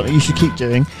probably something you should keep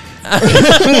doing.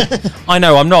 I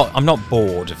know, I'm not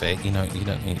bored of it. You know what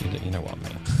I mean.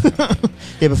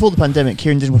 Yeah, before the pandemic,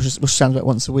 Kieran did wash his hands about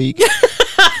once a week.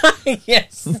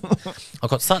 Yes. I've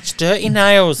got such dirty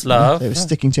nails, love. They were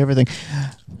sticking to everything.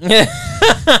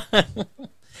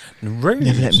 Rude.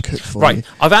 Never let them cook for right, you.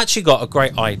 I've actually got a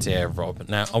great idea, Rob.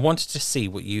 Now, I wanted to see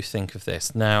what you think of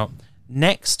this. Now, from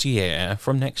next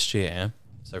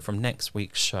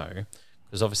week's show,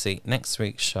 because obviously next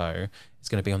week's show is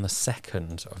going to be on the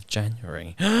 2nd of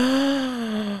January.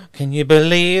 Can you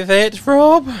believe it,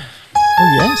 Rob?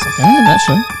 Oh, yes, I can,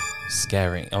 actually.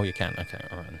 Scary. Oh, you can? Okay,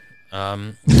 all right.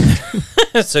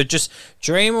 So just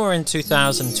dream we're in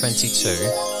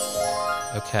 2022.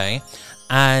 Okay.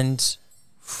 And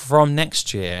from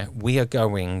next year, we are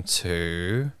going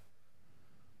to,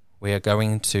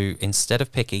 instead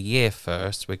of pick a year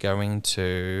first, we're going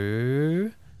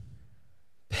to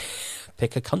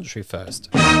pick a country first.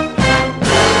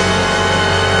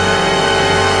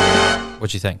 What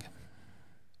do you think?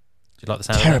 you like the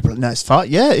sound Terrible. of No, it's fine.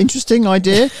 Yeah, interesting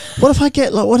idea. What if I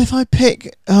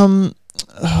pick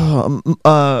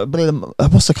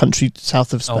what's the country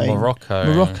south of Spain? Oh,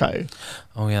 Morocco. Morocco.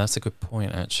 Oh, yeah, that's a good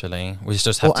point, actually. We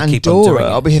just have to Andorra. keep on doing it.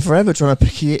 I'll be here forever trying to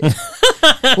pick it.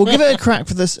 We'll give it a crack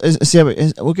for this.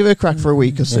 We'll give it a crack for a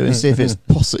week or so and see if it's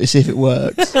possible. See if it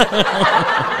works. Yeah,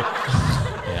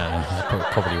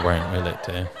 probably won't, will it,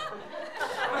 dear?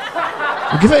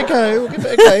 We'll give it a go.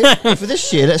 For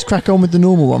this year, let's crack on with the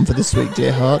normal one for this week,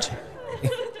 dear heart.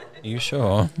 Are you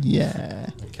sure? Yeah.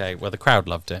 Okay, well, the crowd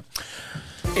loved it.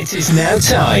 It is now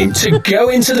time to go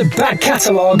into the back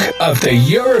catalogue of the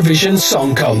Eurovision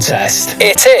Song Contest.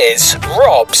 It is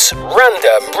Rob's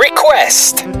Random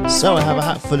Request. So I have a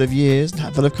hat full of years, a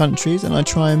hat full of countries, and I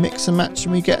try and mix and match,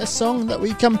 and we get a song that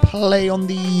we can play on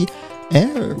the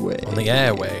airwaves. On the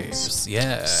airwaves,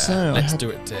 yeah. So let's do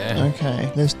it, dear.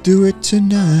 Okay, let's do it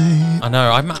tonight. I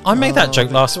know, I made that joke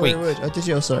last week. Oh, did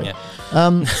you? Oh, sorry. Yeah.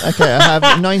 Okay, I have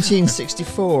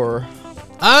 1964.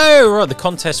 Oh, right, the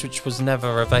contest which was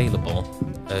never available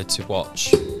to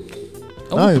watch.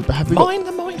 Oh, but have we got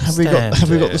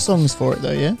the songs for it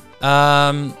though? Yeah.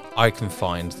 I can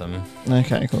find them.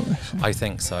 Okay, cool. I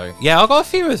think so. Yeah, I've got a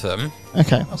few of them.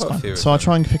 Okay, that's fine. So I'll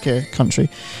try and pick a country.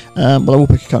 Well, I will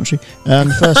pick a country.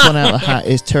 The first one out of the hat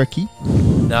is Turkey.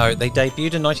 No, they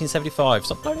debuted in 1975.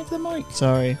 Stop blowing into the mic.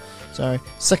 Sorry.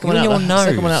 Second one out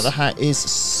of the hat is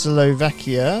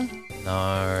Slovakia.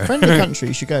 No. Friendly country,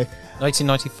 you should go.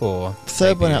 1994.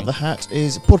 Third one out of the hat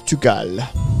is Portugal.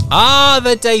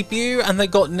 Their debut, and they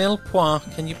got 0 points.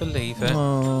 Can you believe it?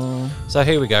 Oh. So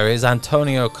here we go. Is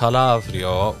Antonio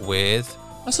Calabrio with...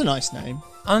 That's a nice name.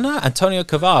 Oh no, Antonio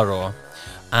Cavaro.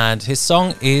 And his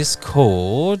song is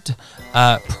called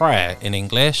Prayer in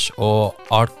English, or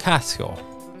Orcasio.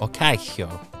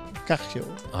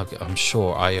 I'm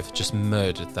sure I have just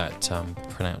murdered that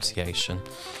pronunciation.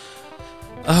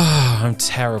 Oh, I'm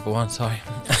terrible, aren't I?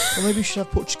 Or maybe you should have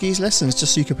Portuguese lessons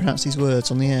just so you can pronounce these words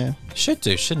on the air. Should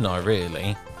do, shouldn't I,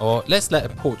 really? Or let's let a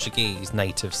Portuguese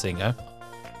native singer,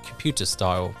 computer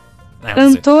style,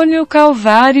 Antônio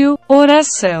Calvário,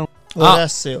 Oração.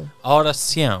 Oração.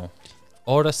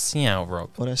 Oração,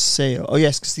 Rob. Oração. Oh,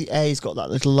 yes, because the A's got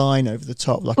that little line over the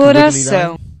top, like a wiggly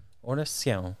line.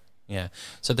 Oração. Yeah.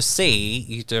 So the C,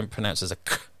 you don't pronounce as a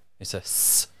K, it's a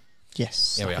S.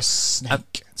 Yes. Here we are.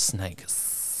 Snake. Snake.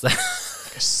 Like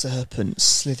a serpent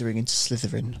slithering into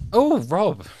Slytherin. Oh,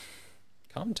 Rob.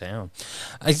 Calm down.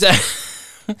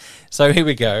 So here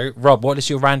we go. Rob, what is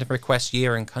your random request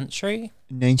year and country?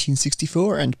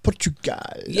 1964 and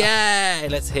Portugal. Yeah,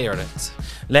 let's hear it.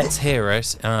 Let's hear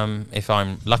it, if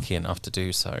I'm lucky enough to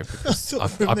do so, because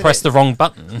I pressed the wrong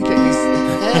button. Get these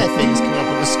hair things coming up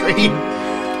on the screen.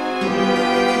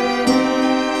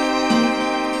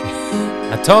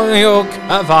 Antonio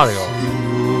Cavaro.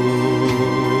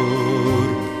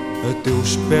 A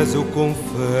teus pés eu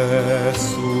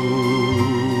confesso,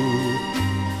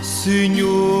 Senhor,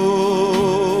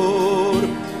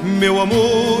 meu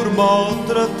amor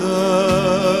maltratei.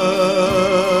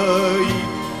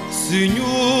 Senhor,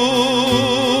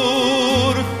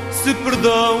 se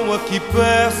perdão aqui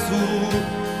peço,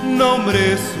 não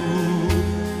mereço.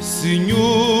 Senhor,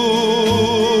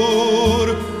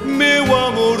 meu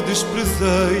amor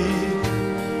desprezei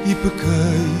e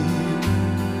pequei.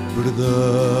 Perdão,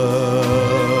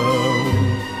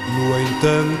 no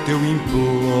entanto eu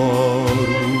imploro,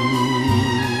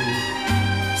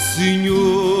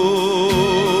 Senhor,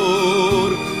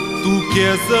 tu que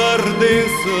és a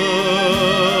redenção,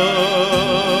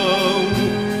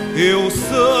 eu sei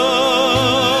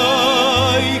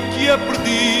que a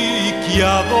perdi e que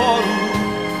a adoro,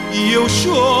 e eu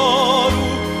choro,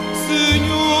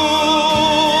 Senhor,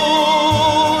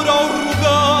 ao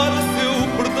rogar seu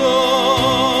perdão.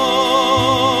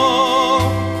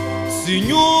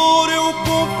 Senhor, eu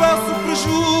confesso o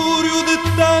prejúrio de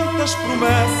tantas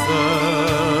promessas.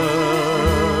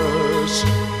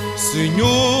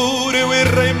 Senhor, eu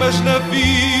errei, mas na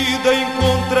vida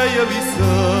encontrei a lição.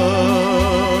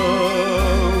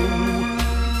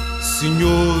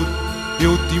 Senhor,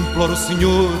 eu te imploro,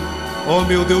 Senhor, oh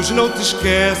meu Deus, não te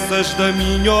esqueças da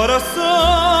minha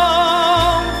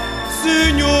oração.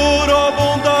 Senhor, oh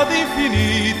bondade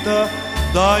infinita,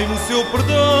 dai-me o seu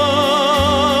perdão.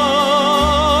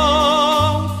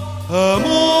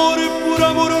 Amor por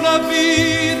amor eu na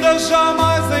vida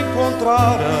jamais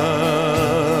encontrara.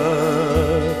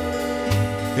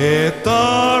 É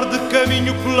tarde,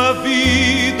 caminho pela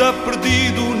vida,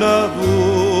 perdido na dor.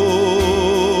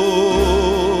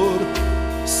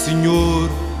 Senhor,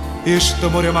 este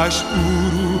amor é mais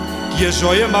puro que a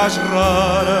joia mais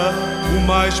rara, o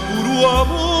mais puro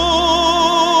amor.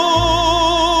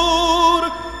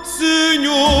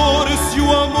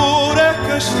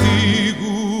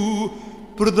 castigo,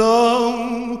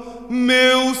 perdão,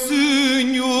 meu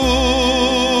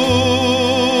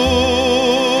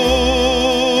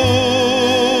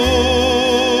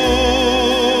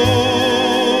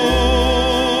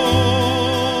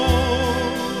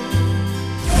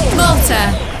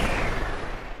Malta.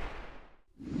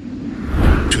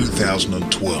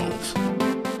 2012.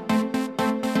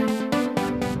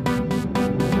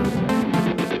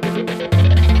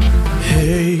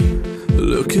 Hey,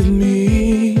 look at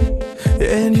me,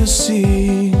 and you'll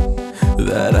see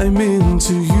that I'm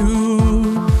into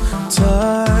you.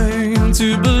 Time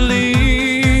to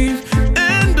believe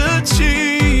and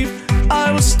achieve.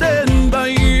 I will stand by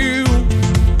you.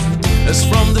 As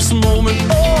from this moment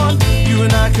on, you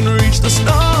and I can reach the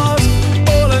stars.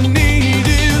 All I need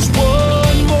is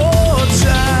one more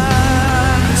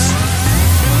chance.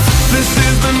 This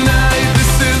is the night,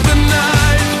 this is the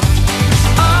night.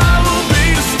 I will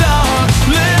be the star.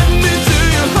 Let me to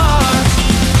your heart.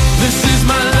 This is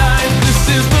my life, this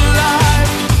is the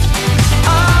life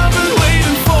I've been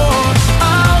waiting for.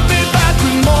 I'll be back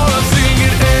with more. I'll sing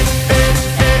it.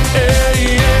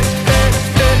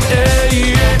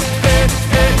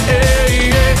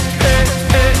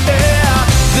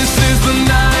 This is the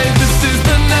night, this is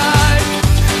the night.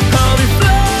 I'll be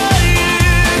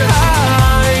flying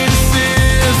high. This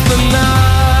is the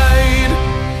night.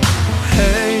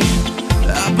 Hey,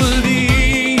 I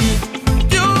believe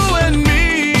you and me,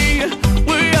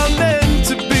 we are meant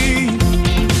to be.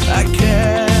 I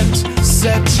can't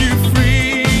set you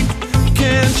free.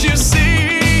 Can't you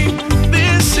see?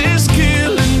 This is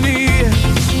killing me.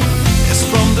 It's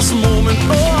from this moment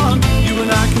on, you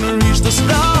and I can reach the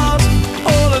stars.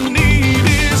 All I need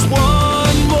is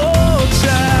one more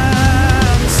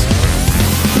chance.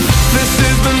 This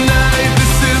is the night,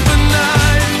 this is the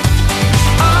night.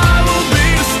 I will be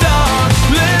the star.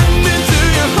 Let me to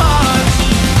your heart.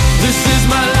 This is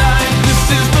my life, this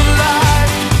is the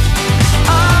life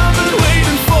I've been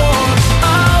waiting for.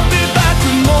 I'll be back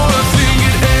with more. I'll sing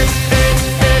it.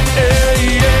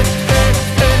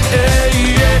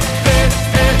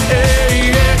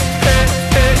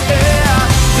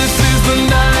 This is the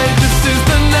night, this is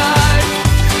the night.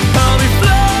 I'll be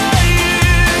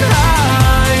flying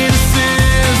high. This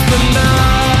is the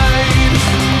night.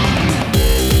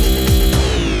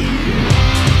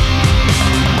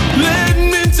 Let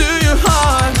me to your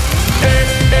heart.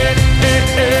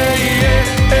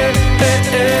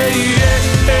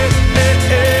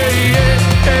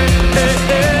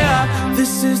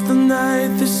 This is the night,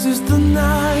 this is the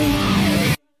night.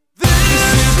 This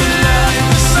is the night,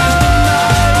 this is the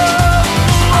night.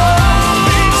 I'll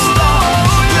be the star.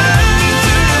 Let me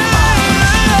to your heart.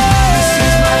 This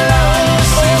is my life,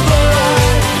 this is the life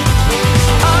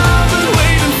I've been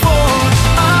waiting for.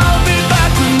 I'll be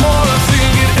back with more. I'll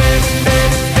sing it.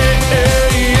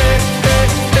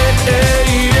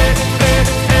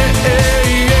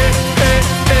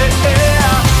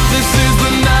 This is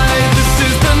the night, this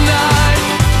is the night.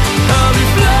 I'll be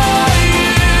flying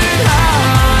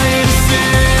high. This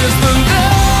is the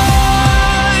night.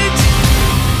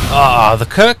 The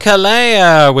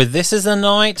Kirkalea with This Is the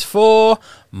Night for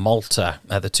Malta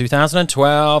at the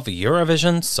 2012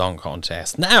 Eurovision Song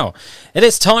Contest. Now, it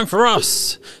is time for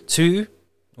us to...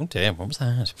 Oh dear, what was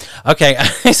that? Okay,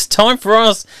 it's time for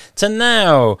us to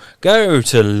now go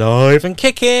to Live and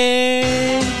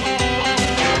Kicking.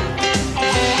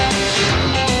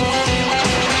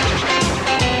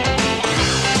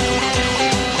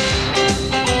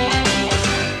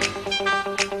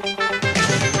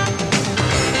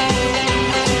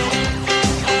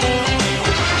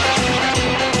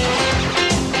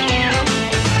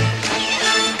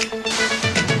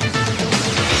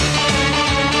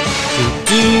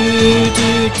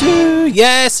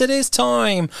 Yes, it is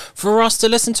time for us to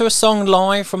listen to a song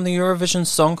live from the Eurovision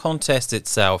Song Contest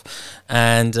itself.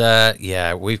 And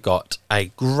yeah, we've got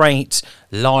a great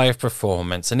live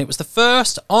performance. And it was the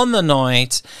first on the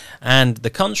night. And the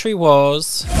country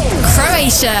was...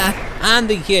 Croatia. And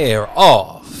the year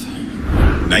of...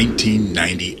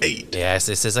 1998. Yes,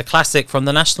 this is a classic from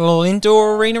the National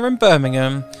Indoor Arena in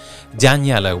Birmingham.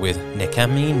 Daniela with Neka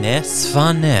mi ne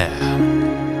svane.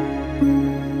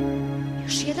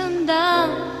 Już jeden dan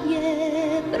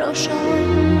je prošao,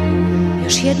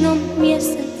 još jednom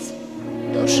mjesec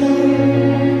došao,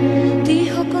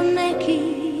 tiho ko neki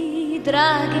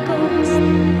dragi gost,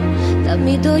 da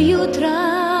mi do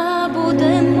jutra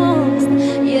bude most,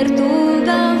 jer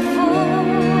tuga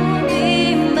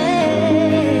vodi me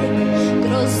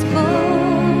kroz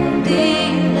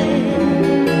godine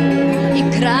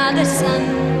i krade san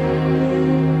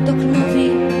dok novi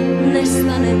ne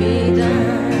svane mi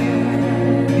dan.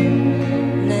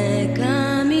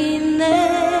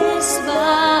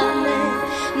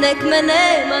 nek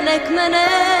me ne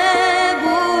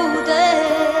bude.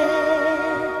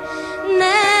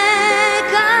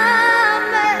 Neka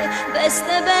me bez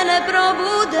tebe ne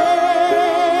probude.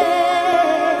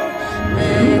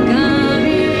 Neka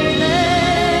mi ne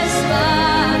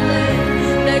svane,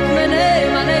 nek me ne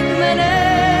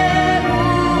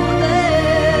bude.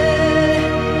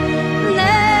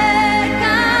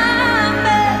 Neka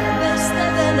me bez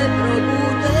tebe ne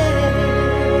probude.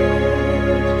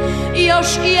 Još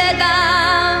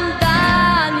jedan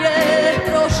dan je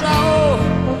prošao,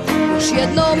 još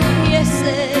jednom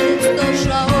mjesec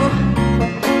došao,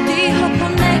 tiho ko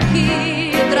neki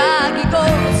dragi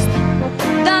gost,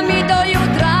 da mi do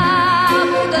jutra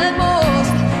bude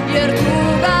most, jer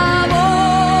tuga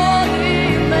vodi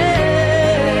me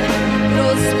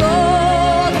kroz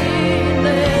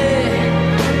godine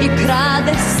i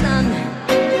krade san,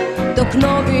 dok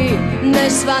novi ne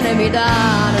svane mi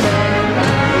dan.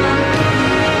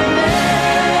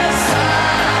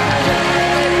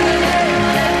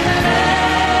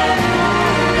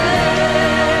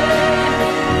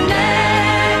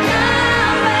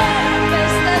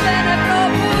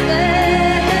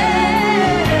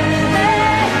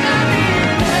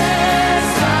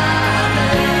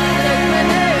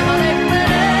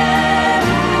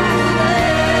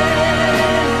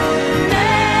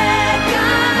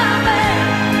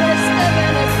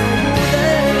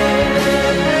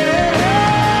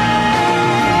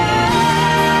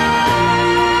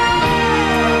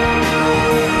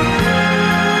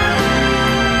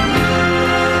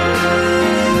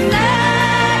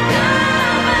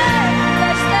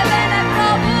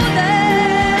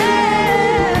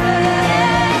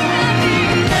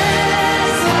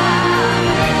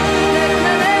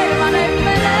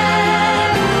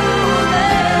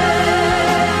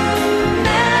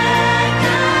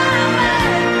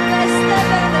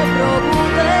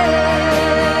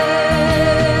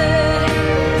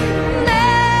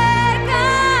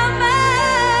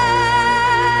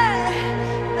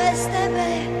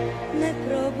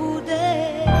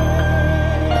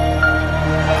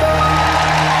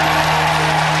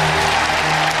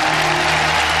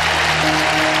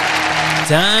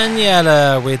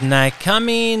 Daniela with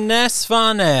Nekami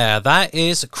Nesvane. That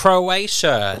is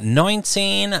Croatia,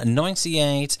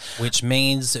 1998, which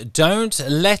means Don't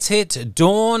Let It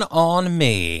Dawn on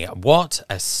Me. What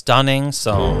a stunning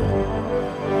song.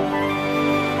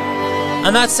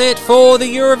 And that's it for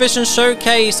the Eurovision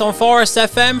Showcase on Forest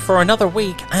FM for another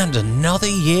week and another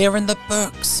year in the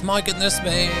books. My goodness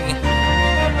me.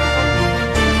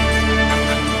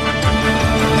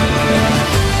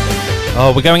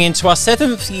 Oh, we're going into our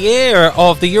 7th year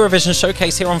of the Eurovision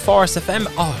Showcase here on Forest FM.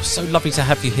 Oh, so lovely to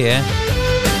have you here.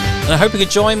 And I hope you could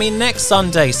join me next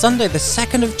Sunday, the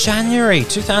 2nd of January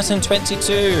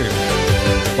 2022,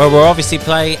 where we'll obviously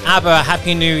play ABBA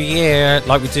Happy New Year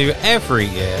like we do every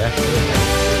year.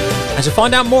 And to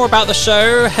find out more about the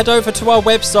show, head over to our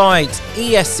website,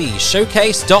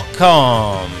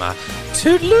 escshowcase.com.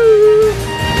 Toodaloo!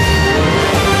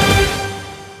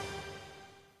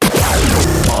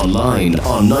 Online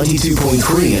on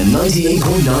 92.3 and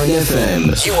 98.9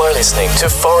 FM. You are listening to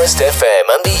Forest FM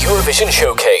and the Eurovision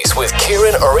Showcase with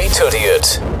Kieran Uri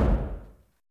Tudiot.